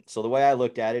patient. So the way I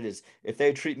looked at it is, if they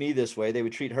would treat me this way, they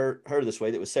would treat her this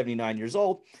way, that was 79 years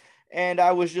old. And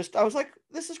I was like,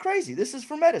 this is crazy. This is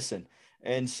for medicine.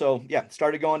 And so, yeah,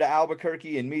 started going to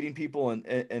Albuquerque and meeting people in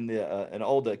an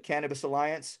old Cannabis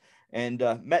Alliance, and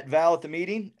met Val at the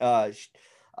meeting.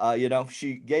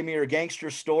 She gave me her gangster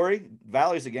story.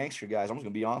 Valerie's a gangster, guys. I'm just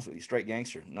gonna be honest with you, straight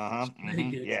gangster. Yeah.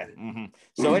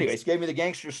 So, anyways, gave me the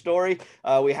gangster story.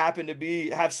 We happened to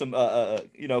have some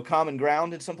common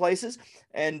ground in some places,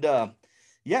 and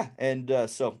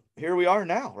so here we are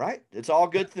now, right? It's all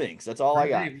good things. That's all I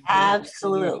got.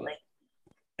 Absolutely.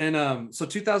 And so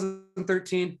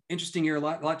 2013, interesting year, a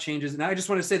lot changes. And I just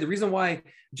want to say the reason why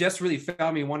Jess really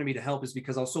found me and wanted me to help is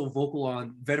because I was so vocal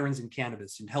on veterans and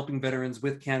cannabis and helping veterans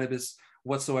with cannabis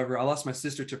whatsoever. I lost my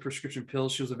sister to prescription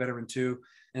pills. She was a veteran too.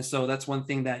 And so that's one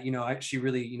thing that, she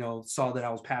really, saw that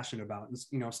I was passionate about,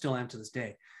 and, still am to this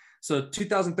day. So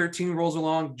 2013 rolls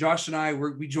along. Josh and I,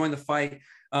 we joined the fight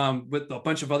with a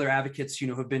bunch of other advocates,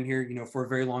 who have been here, for a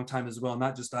very long time as well,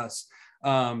 not just us.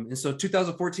 And so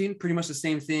 2014, pretty much the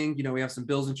same thing. We have some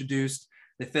bills introduced,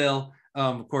 they fail.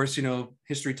 Of course,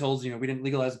 history tells, we didn't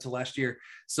legalize it till last year.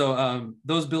 So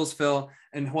those bills fell.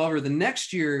 And however, the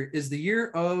next year is the year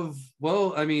of,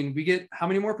 we get how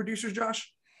many more producers,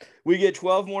 Josh? We get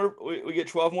 12 more. We get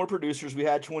 12 more producers. We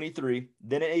had 23.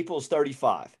 Then in April is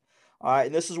 35. All right.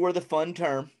 And this is where the fun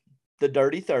term, the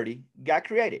Dirty 30, got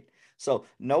created. So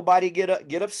nobody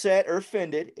get upset or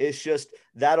offended. It's just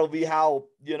that'll be how,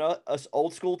 us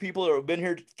old school people that have been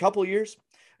here a couple of years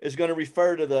is going to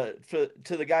refer to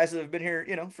the guys that have been here,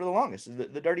 for the longest,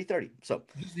 the Dirty 30. So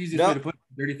it's the easiest way to put it,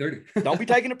 Dirty 30. Don't be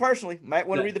taking it personally. Might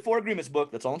want to read the 4 Agreements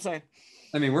book. That's all I'm saying.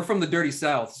 We're from the Dirty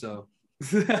South, so.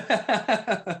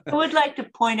 I would like to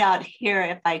point out here,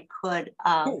 if I could,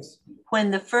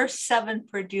 when the first 7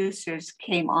 producers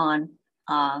came on,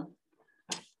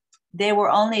 they were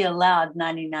only allowed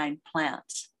 99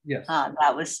 plants. Yes.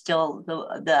 That was still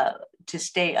the to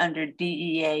stay under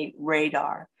DEA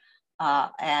radar.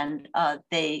 And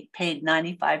they paid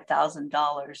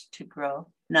 $95,000 to grow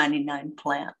 99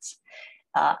 plants.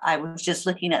 I was just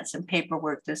looking at some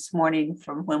paperwork this morning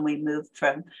from when we moved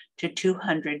to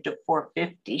 200 to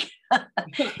 450.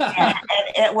 and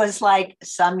it was like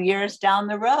some years down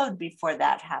the road before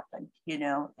that happened,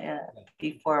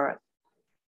 before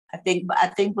I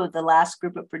think with the last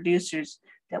group of producers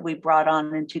that we brought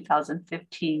on in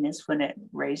 2015 is when it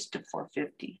raised to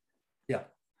 450.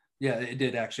 Yeah, it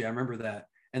did actually. I remember that.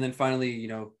 And then finally,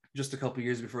 just a couple of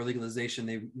years before legalization,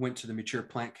 they went to the mature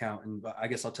plant count. And I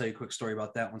guess I'll tell you a quick story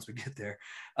about that once we get there,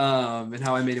 and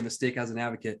how I made a mistake as an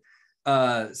advocate.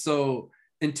 So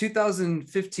in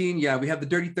 2015, we have the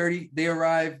Dirty 30. They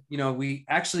arrive.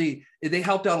 They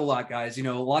helped out a lot, guys. A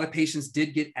lot of patients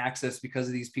did get access because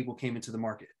of these people came into the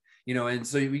market. And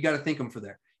so we got to thank them for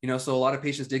that. So a lot of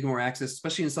patients did get more access,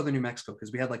 especially in southern New Mexico,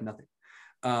 because we had like nothing.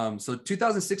 So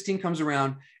 2016 comes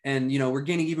around, and we're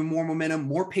gaining even more momentum.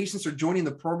 More patients are joining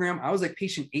the program. I was like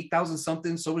patient 8,000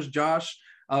 something. So was Josh.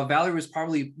 Valerie was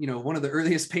probably one of the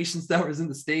earliest patients that was in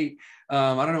the state.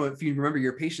 I don't know if you remember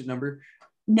your patient number.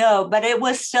 No, but it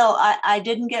was still, I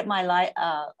didn't get my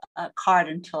card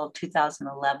until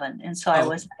 2011. And so I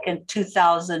was in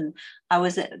 2000, I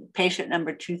was at patient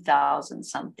number 2000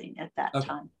 something at that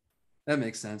time. That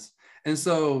makes sense. And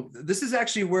so this is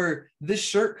actually where this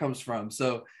shirt comes from.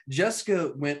 So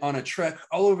Jessica went on a trek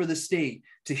all over the state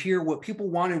to hear what people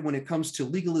wanted when it comes to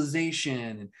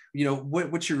legalization, and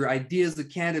what's your ideas of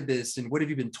cannabis, and what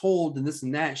have you been told, and this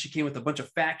and that. She came with a bunch of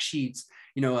fact sheets.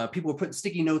 People were putting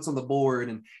sticky notes on the board,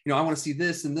 and I want to see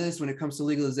this and this when it comes to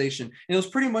legalization. And it was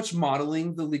pretty much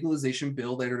modeling the legalization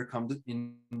bill that are to come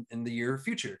in the year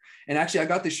future. And actually, I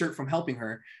got this shirt from helping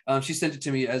her. She sent it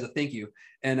to me as a thank you,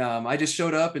 and I just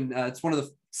showed up, and it's one of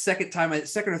the second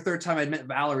or third time I'd met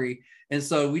Valerie. And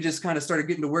so we just kind of started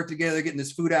getting to work together, getting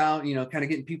this food out, kind of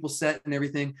getting people set and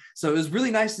everything. So it was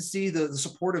really nice to see the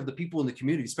support of the people in the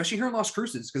community, especially here in Las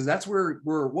Cruces, because that's where it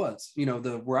was,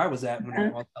 where I was at when I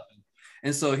was helping.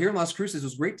 And so here in Las Cruces, it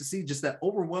was great to see just that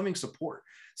overwhelming support.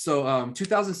 So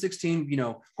 2016,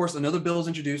 of course, another bill was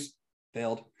introduced,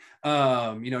 failed.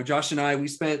 Josh and I, we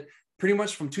spent pretty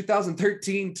much from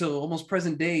 2013 till almost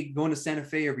present day going to Santa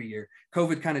Fe every year.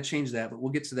 COVID kind of changed that, but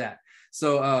we'll get to that.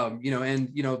 So,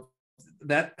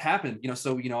 that happened,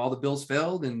 so, all the bills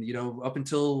failed, and, up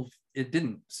until it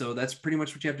didn't. So that's pretty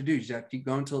much what you have to do. You just have to keep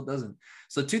going until it doesn't.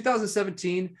 So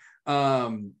 2017,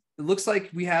 it looks like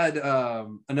we had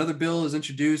another bill is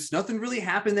introduced. Nothing really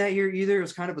happened that year either. It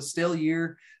was kind of a stale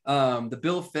year. The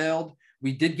bill failed.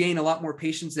 We did gain a lot more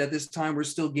patients at this time. We're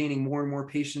still gaining more and more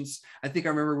patients. I think I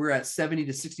remember we were at 70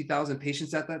 to 60,000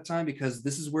 patients at that time, because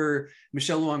this is where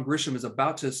Michelle Lujan Grisham is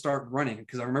about to start running.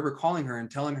 Because I remember calling her and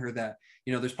telling her that,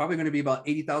 there's probably going to be about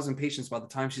 80,000 patients by the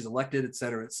time she's elected, et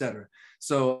cetera, et cetera.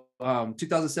 So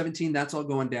 2017, that's all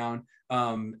going down.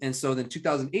 And so then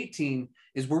 2018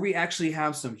 is where we actually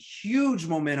have some huge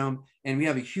momentum, and we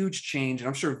have a huge change. And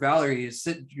I'm sure Valerie is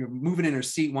moving in her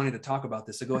seat wanting to talk about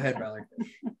this. So go ahead, Valerie.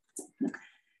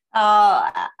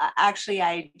 Actually,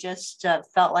 I just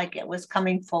felt like it was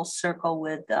coming full circle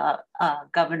with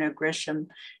Governor Grisham,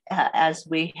 as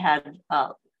we had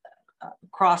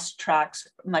crossed tracks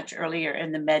much earlier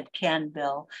in the MedCan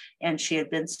bill, and she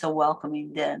had been so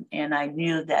welcoming then. And I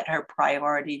knew that her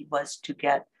priority was to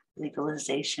get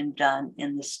legalization done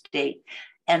in the state.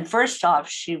 And first off,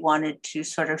 she wanted to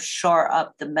sort of shore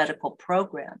up the medical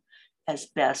program as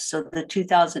best. So the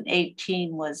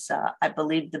 2018 was, I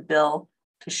believe, the bill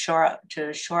to shore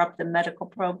up the medical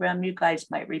program. You guys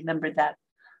might remember that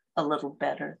a little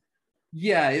better.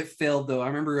 Yeah, it failed though. I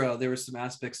remember there were some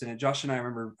aspects in it. Josh and I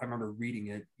remember reading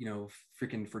it,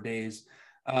 freaking for days.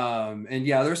 And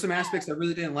yeah, there were some aspects I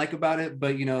really didn't like about it,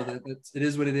 but it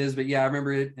is what it is. But yeah, I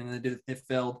remember it, and it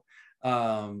failed.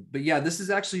 But yeah, this is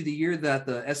actually the year that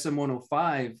the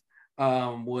S1EP5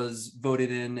 was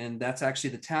voted in, and that's actually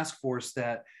the task force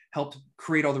that helped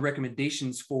create all the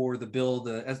recommendations for the bill.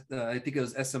 I think it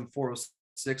was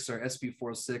SM406 or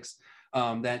SB406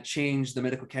 that changed the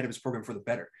medical cannabis program for the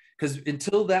better. Because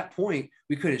until that point,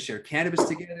 we couldn't share cannabis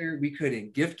together. We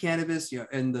couldn't gift cannabis,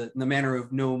 in the manner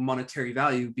of no monetary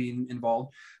value being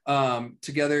involved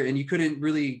together. And you couldn't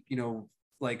really,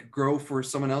 grow for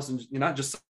someone else, and not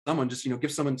just someone, just,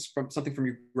 give someone something from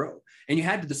your grow. And you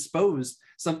had to dispose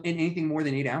in anything more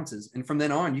than 8 ounces. And from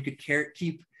then on, you could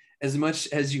keep as much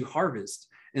as you harvest.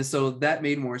 And so that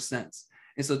made more sense.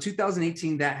 And so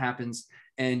 2018, that happens.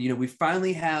 And, we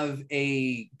finally have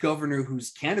a governor who's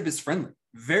cannabis friendly,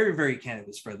 very, very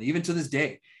cannabis friendly, even to this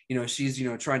day. She's,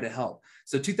 trying to help.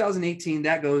 So 2018,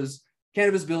 that goes,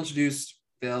 cannabis bill introduced,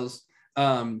 fails.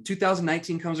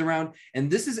 2019 comes around,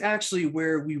 and this is actually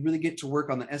where we really get to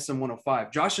work on the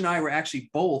SM105. Josh and I were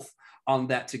actually both on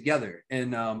that together.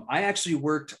 And I actually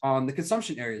worked on the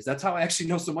consumption areas. That's how I actually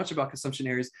know so much about consumption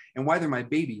areas and why they're my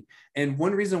baby. And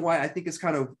one reason why I think it's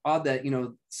kind of odd that,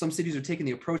 some cities are taking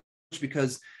the approach,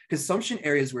 because consumption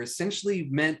areas were essentially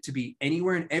meant to be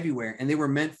anywhere and everywhere. And they were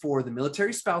meant for the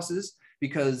military spouses,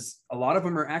 because a lot of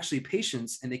them are actually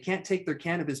patients, and they can't take their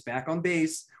cannabis back on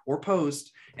base or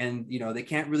post, and they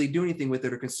can't really do anything with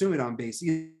it or consume it on base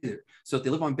either. So if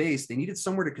they live on base, they needed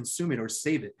somewhere to consume it or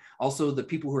save it. Also, the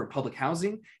people who are in public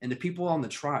housing and the people on the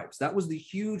tribes, that was the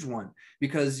huge one,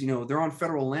 because they're on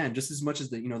federal land just as much as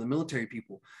the military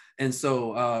people. And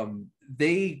so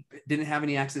they didn't have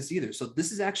any access either. So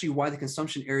this is actually why the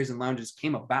consumption areas and lounges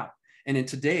came about. And in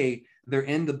today, they're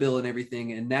in the bill and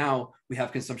everything. And now we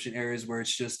have consumption areas where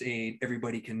it's just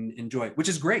everybody can enjoy it, which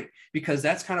is great because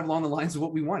that's kind of along the lines of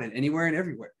what we wanted, anywhere and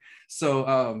everywhere.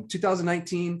 So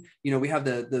 2019, we have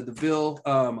the bill.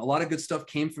 A lot of good stuff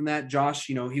came from that. Josh,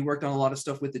 he worked on a lot of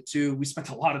stuff with it too. We spent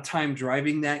a lot of time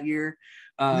driving that year,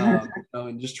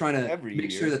 and just trying to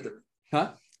make sure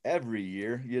that every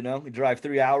year, we drive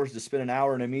 3 hours to spend an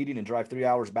hour in a meeting and drive 3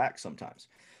 hours back sometimes.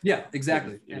 Yeah,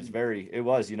 exactly. It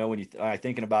was, when you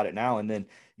thinking about it now, and then,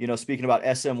 speaking about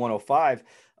SM105,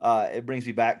 it brings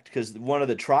me back because one of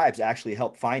the tribes actually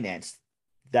helped finance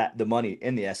the money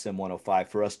in the SM105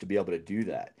 for us to be able to do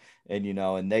that. And,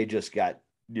 and they just got,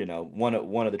 one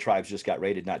of the tribes just got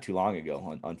raided not too long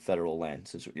ago on federal land,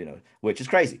 since, which is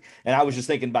crazy. And I was just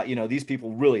thinking about, these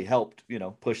people really helped,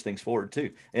 push things forward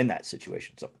too in that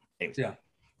situation. So anyways. Yeah.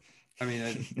 I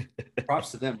mean,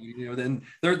 props to them, then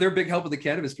they're big help with the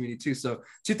cannabis community too. So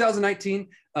 2019,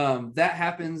 that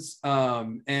happens.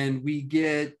 And we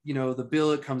get, the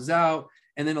bill, it comes out,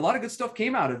 and then a lot of good stuff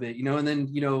came out of it, and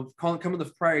then, coming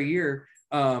the prior year,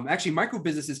 actually micro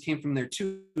businesses came from there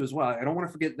too as well. I don't want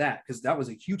to forget that because that was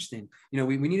a huge thing.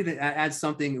 We needed to add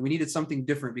something. We needed something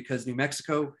different because New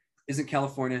Mexico isn't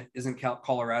California, isn't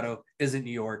Colorado, isn't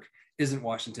New York, isn't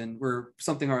Washington. We're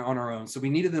something on our own. So we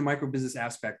needed the micro business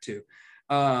aspect too.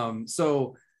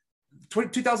 So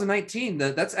 2019,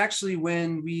 that's actually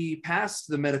when we passed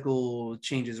the medical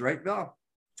changes, right, Val?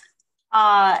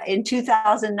 In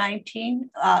 2019,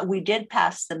 we did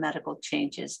pass the medical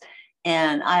changes.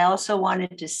 And I also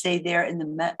wanted to say there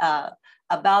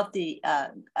about the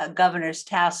governor's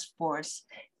task force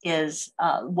is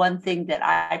one thing that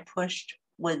I pushed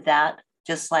with that,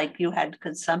 just like you had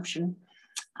consumption.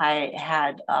 I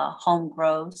had home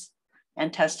grows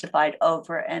and testified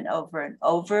over and over and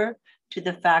over to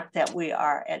the fact that we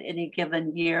are at any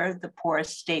given year the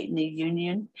poorest state in the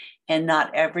union, and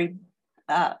not every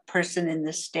person in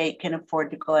the state can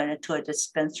afford to go into a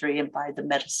dispensary and buy the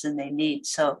medicine they need.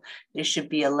 So they should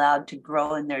be allowed to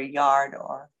grow in their yard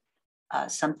or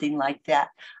something like that.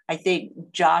 I think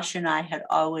Josh and I had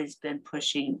always been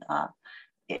pushing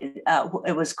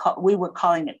we were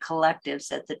calling it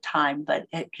collectives at the time, but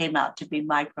it came out to be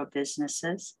micro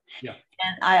businesses. Yeah.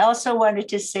 And I also wanted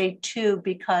to say too,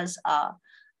 because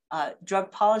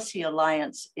Drug Policy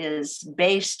Alliance is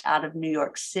based out of New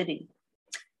York City.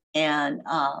 And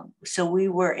so we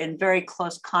were in very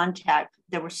close contact.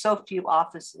 There were so few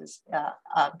offices,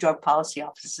 drug policy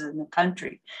offices in the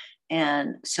country.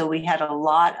 And so we had a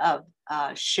lot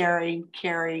of sharing,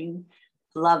 caring,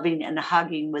 loving, and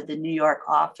hugging with the New York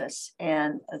office.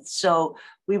 And so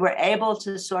we were able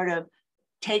to sort of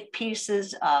take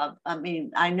pieces of,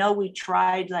 I know we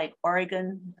tried like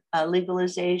Oregon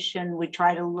legalization. We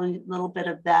tried a little bit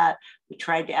of that. We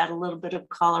tried to add a little bit of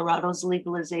Colorado's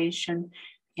legalization.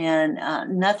 And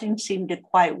nothing seemed to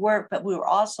quite work, but we were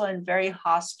also in very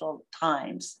hostile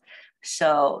times.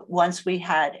 So once we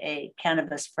had a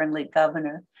cannabis-friendly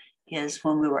governor is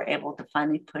when we were able to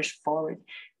finally push forward.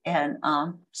 And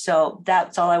so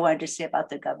that's all I wanted to say about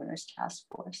the governor's task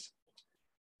force.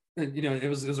 It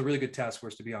was a really good task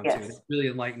force to be on too. It's really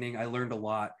enlightening. I learned a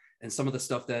lot, and some of the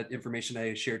stuff that information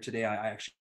I shared today, I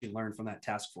actually learned from that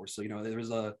task force. So there was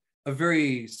a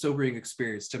very sobering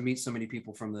experience to meet so many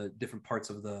people from the different parts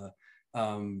of the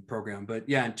program. But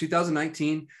yeah, in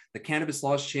 2019, the cannabis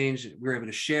laws changed. We were able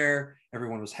to share.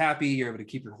 Everyone was happy. You're able to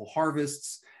keep your whole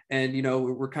harvests. And,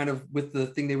 we're kind of with the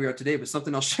thing that we are today, but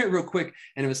something I'll share real quick,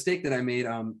 and a mistake that I made.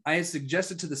 I had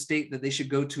suggested to the state that they should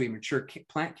go to a mature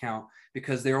plant count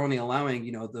because they're only allowing,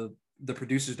 the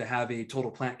producers to have a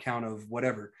total plant count of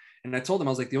whatever. And I told them,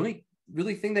 I was like, the only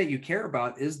really thing that you care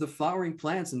about is the flowering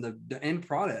plants and the end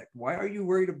product. Why are you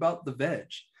worried about the veg?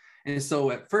 And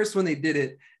so at first when they did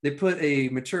it, they put a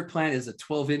mature plant as a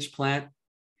 12-inch plant.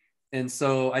 And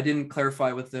so I didn't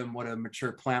clarify with them what a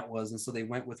mature plant was. And so they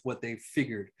went with what they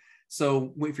figured.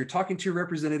 So if you're talking to your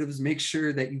representatives, make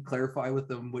sure that you clarify with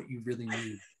them what you really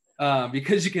need.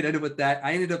 Because you could end up with that.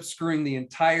 I ended up screwing the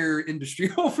entire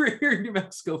industry over here in New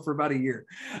Mexico for about a year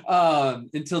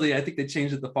until I think they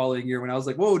changed it the following year when I was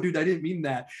like, whoa, dude, I didn't mean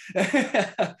that.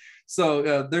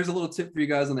 So there's a little tip for you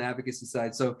guys on the advocacy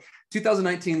side. So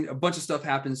 2019, a bunch of stuff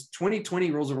happens.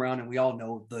 2020 rolls around and we all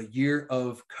know the year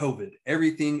of COVID.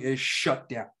 Everything is shut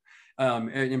down.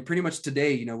 And pretty much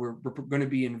today, we're going to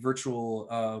be in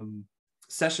virtual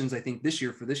sessions, I think, this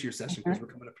year for this year's session because we're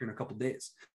coming up here in a couple of days.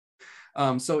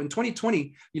 So in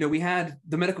 2020, we had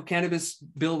the medical cannabis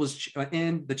bill was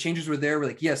in, the changes were there. We're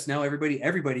like, yes, now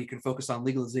everybody can focus on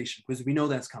legalization because we know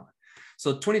that's coming.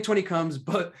 So 2020 comes,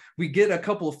 but we get a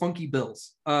couple of funky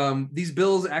bills. These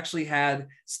bills actually had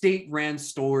state ran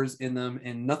stores in them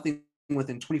and nothing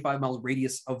within 25 miles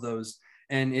radius of those.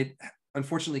 And it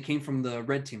unfortunately came from the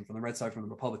red team, from the red side, from the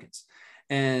Republicans.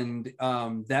 And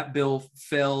that bill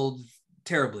failed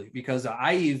terribly because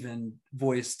I even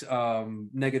voiced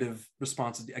negative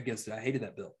responses against it. I hated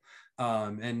that bill.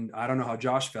 And I don't know how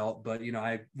Josh felt, but, you know,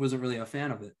 I wasn't really a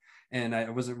fan of it. And I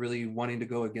wasn't really wanting to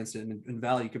go against it. And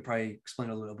Val, you could probably explain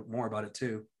a little bit more about it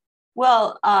too.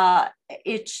 Well,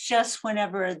 it's just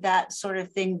whenever that sort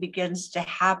of thing begins to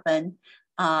happen,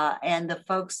 and the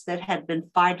folks that had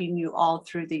been fighting you all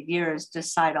through the years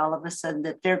decide all of a sudden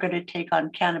that they're going to take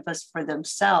on cannabis for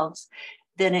themselves,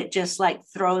 then it just like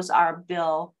throws our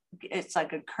bill. It's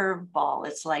like a curveball.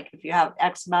 It's like if you have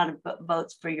X amount of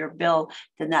votes for your bill,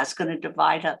 then that's going to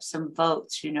divide up some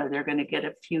votes. You know, they're going to get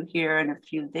a few here and a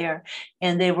few there.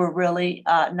 And they were really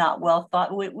not well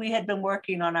thought. We had been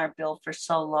working on our bill for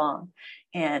so long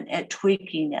and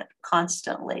tweaking it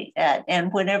constantly.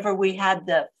 And whenever we had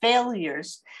the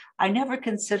failures, I never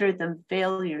considered them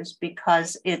failures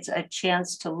because it's a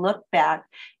chance to look back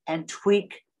and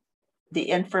tweak the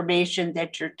information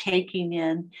that you're taking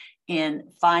in and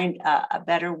find a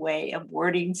better way of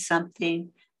wording something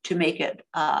to make it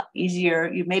easier.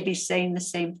 You may be saying the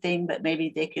same thing, but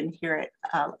maybe they can hear it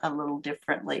a little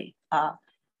differently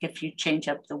if you change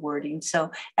up the wording.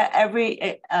 So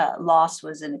every loss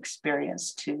was an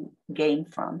experience to gain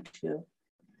from too.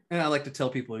 And I like to tell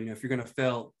people, you know, if you're going to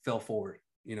fail forward,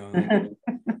 you know,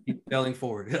 keep failing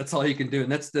forward. That's all you can do.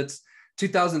 And that's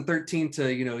 2013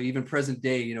 to, you know, even present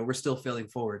day, you know, we're still failing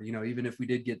forward, you know, even if we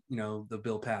did get, you know, the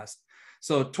bill passed.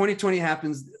 So 2020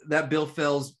 happens, that bill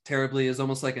fails terribly. Is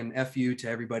almost like an FU to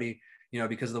everybody, you know,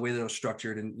 because of the way that it was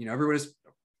structured. And, you know, a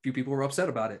few people were upset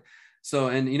about it. So,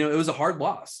 and, you know, it was a hard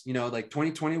loss, you know, like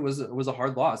 2020 was a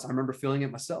hard loss. I remember feeling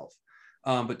it myself.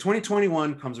 But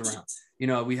 2021 comes around, you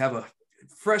know, we have a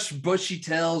fresh bushy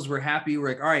tails. We're happy. We're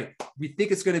like, all right, we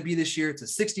think it's going to be this year. It's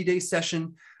a 60-day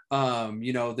session.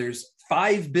 You know, there's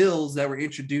 5 bills that were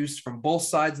introduced from both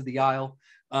sides of the aisle.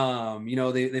 You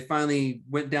know, they finally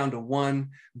went down to one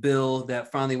bill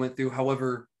that finally went through.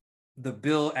 However, the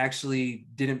bill actually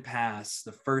didn't pass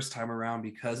the first time around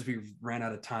because we ran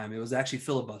out of time. It was actually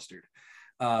filibustered.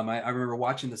 I remember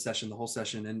watching the whole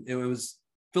session, and it was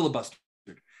filibustered.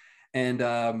 And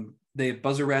the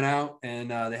buzzer ran out,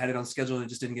 and they had it on schedule, and it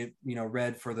just didn't get, you know,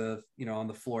 read for the, you know, on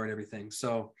the floor and everything.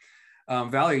 So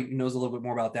Valerie knows a little bit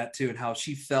more about that too, and how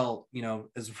she felt, you know,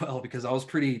 as well, because I was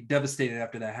pretty devastated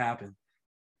after that happened.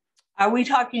 Are we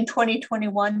talking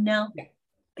 2021 now? Yeah.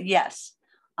 Yes.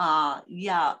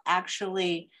 Yeah,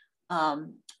 actually,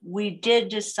 we did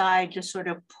decide to sort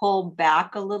of pull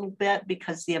back a little bit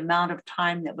because the amount of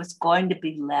time that was going to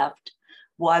be left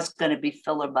was going to be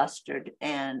filibustered,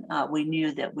 and we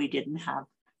knew that we didn't have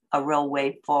a real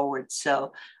way forward.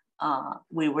 So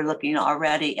we were looking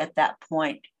already at that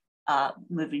point,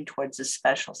 moving towards a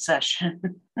special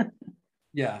session.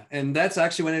 Yeah, and that's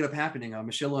actually what ended up happening.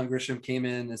 Michelle and Grisham came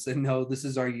in and said, no, this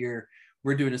is our year.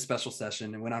 We're doing a special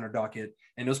session, and went on our docket.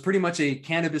 And it was pretty much a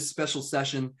cannabis special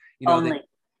session. You know,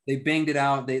 they banged it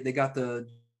out. They got the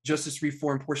justice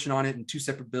reform portion on it in 2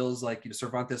 separate bills, like, you know,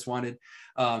 Cervantes wanted.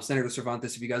 Senator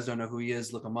Cervantes, if you guys don't know who he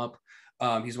is, look him up.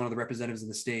 He's one of the representatives in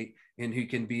the state, and who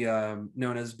can be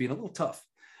known as being a little tough,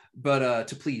 but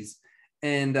to please.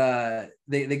 And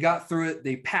they got through it.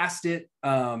 They passed it.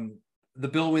 The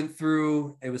bill went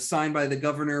through. It was signed by the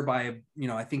governor by, you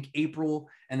know, I think April.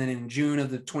 And then in June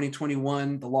of the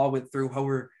 2021, the law went through.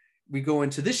 However, we go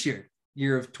into this year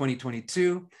of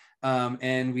 2022,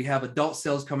 and we have adult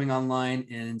sales coming online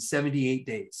in 78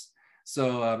 days.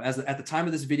 So at the time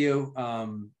of this video,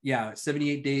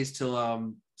 78 days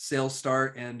till sales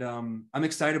start. And I'm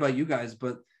excited about you guys,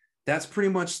 but that's pretty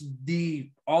much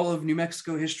all of New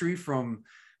Mexico history from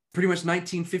pretty much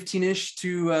 1915-ish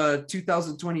to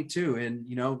 2022. And,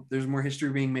 you know, there's more history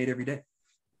being made every day.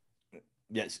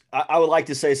 Yes. I would like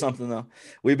to say something, though.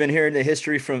 We've been hearing the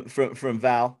history from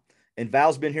Val, and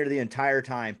Val's been here the entire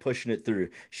time pushing it through.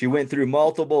 She went through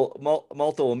multiple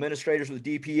administrators with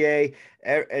DPA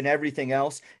and everything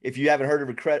else. If you haven't heard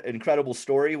of her incredible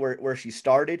story where she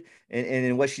started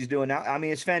and what she's doing now, I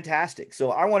mean, it's fantastic.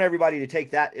 So I want everybody to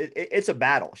take that. It's a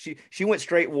battle. She went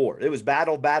straight war. It was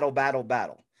battle.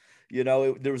 You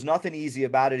know, there was nothing easy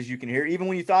about it, as you can hear. Even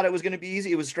when you thought it was going to be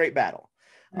easy, it was straight battle.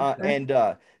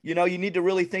 You know, you need to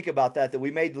really think about that we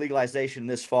made legalization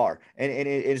this far. And it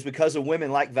is because of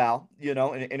women like Val, you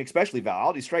know, and especially Val,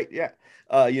 I'll be straight. Yeah.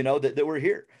 You know, that we're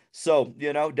here. So,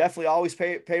 you know, definitely always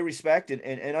pay respect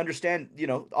and understand, you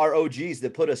know, our OGs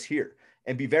that put us here,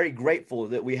 and be very grateful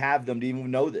that we have them to even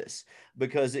know this,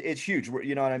 because it's huge.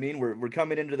 You know what I mean? We're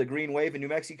coming into the green wave in New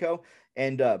Mexico.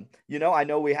 And, you know, I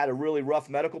know we had a really rough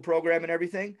medical program and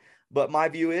everything, But my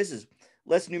view is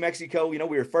let's New Mexico, we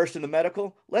were first in the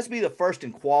medical. Let's be the first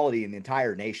in quality in the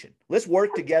entire nation. Let's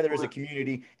work together as a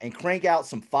community and crank out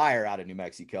some fire out of New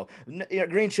Mexico.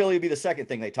 Green chili would be the second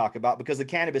thing they talk about because the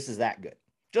cannabis is that good.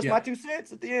 Just my 2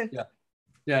 cents at the end. Yeah.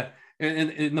 Yeah.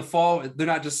 And in the fall, they're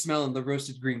not just smelling the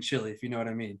roasted green chili, if you know what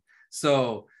I mean.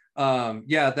 So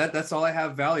that's all I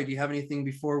have. Valerie, do you have anything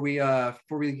before we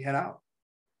head out?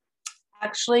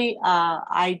 Actually,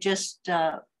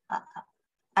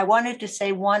 I wanted to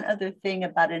say one other thing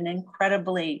about an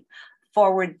incredibly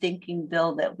forward-thinking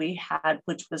bill that we had,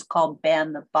 which was called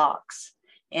Ban the Box.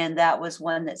 And that was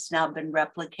one that's now been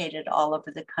replicated all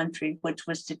over the country, which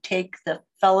was to take the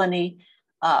felony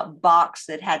box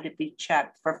that had to be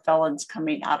checked for felons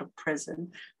coming out of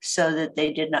prison so that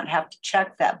they did not have to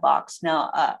check that box.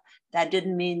 Now, that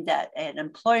didn't mean that an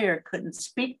employer couldn't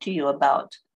speak to you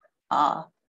about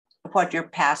what your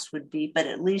past would be, but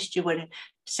at least you would,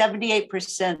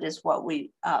 78% is what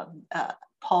we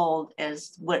polled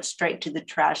as went straight to the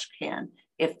trash can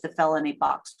if the felony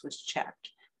box was checked.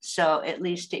 So at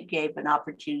least it gave an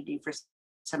opportunity for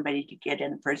somebody to get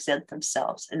in and present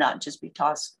themselves and not just be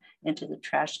tossed into the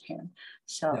trash can.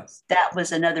 So yes, that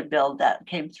was another bill that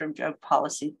came through drug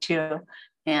policy too,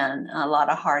 and a lot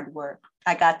of hard work.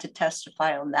 I got to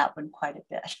testify on that one quite a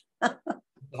bit.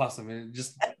 Awesome. And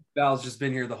Val's just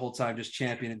been here the whole time, just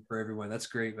championing for everyone. That's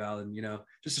great, Val. And,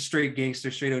 just a straight gangster,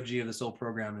 straight OG of this whole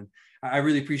program. And I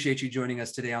really appreciate you joining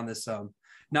us today on this,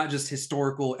 not just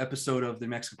historical episode of the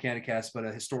New Mexico CannaCast, but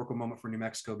a historical moment for New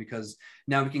Mexico, because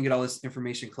now we can get all this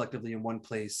information collectively in one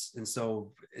place. And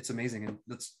so it's amazing. And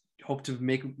let's hope to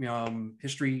make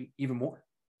history even more.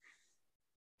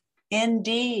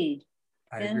 Indeed.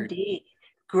 Indeed.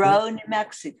 Grow New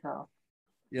Mexico.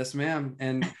 Yes, ma'am.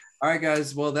 And all right,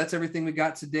 guys. Well, that's everything we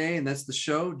got today. And that's the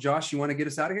show. Josh, you want to get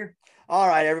us out of here? All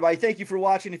right, everybody. Thank you for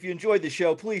watching. If you enjoyed the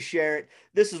show, please share it.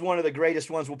 This is one of the greatest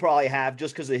ones we'll probably have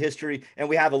just because of history, and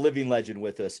we have a living legend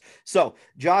with us. So,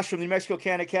 Josh from the New Mexico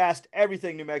CannaCast,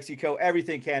 everything New Mexico,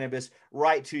 everything cannabis,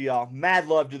 right to y'all. Mad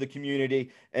love to the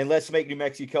community, and let's make New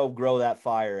Mexico grow that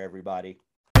fire, everybody.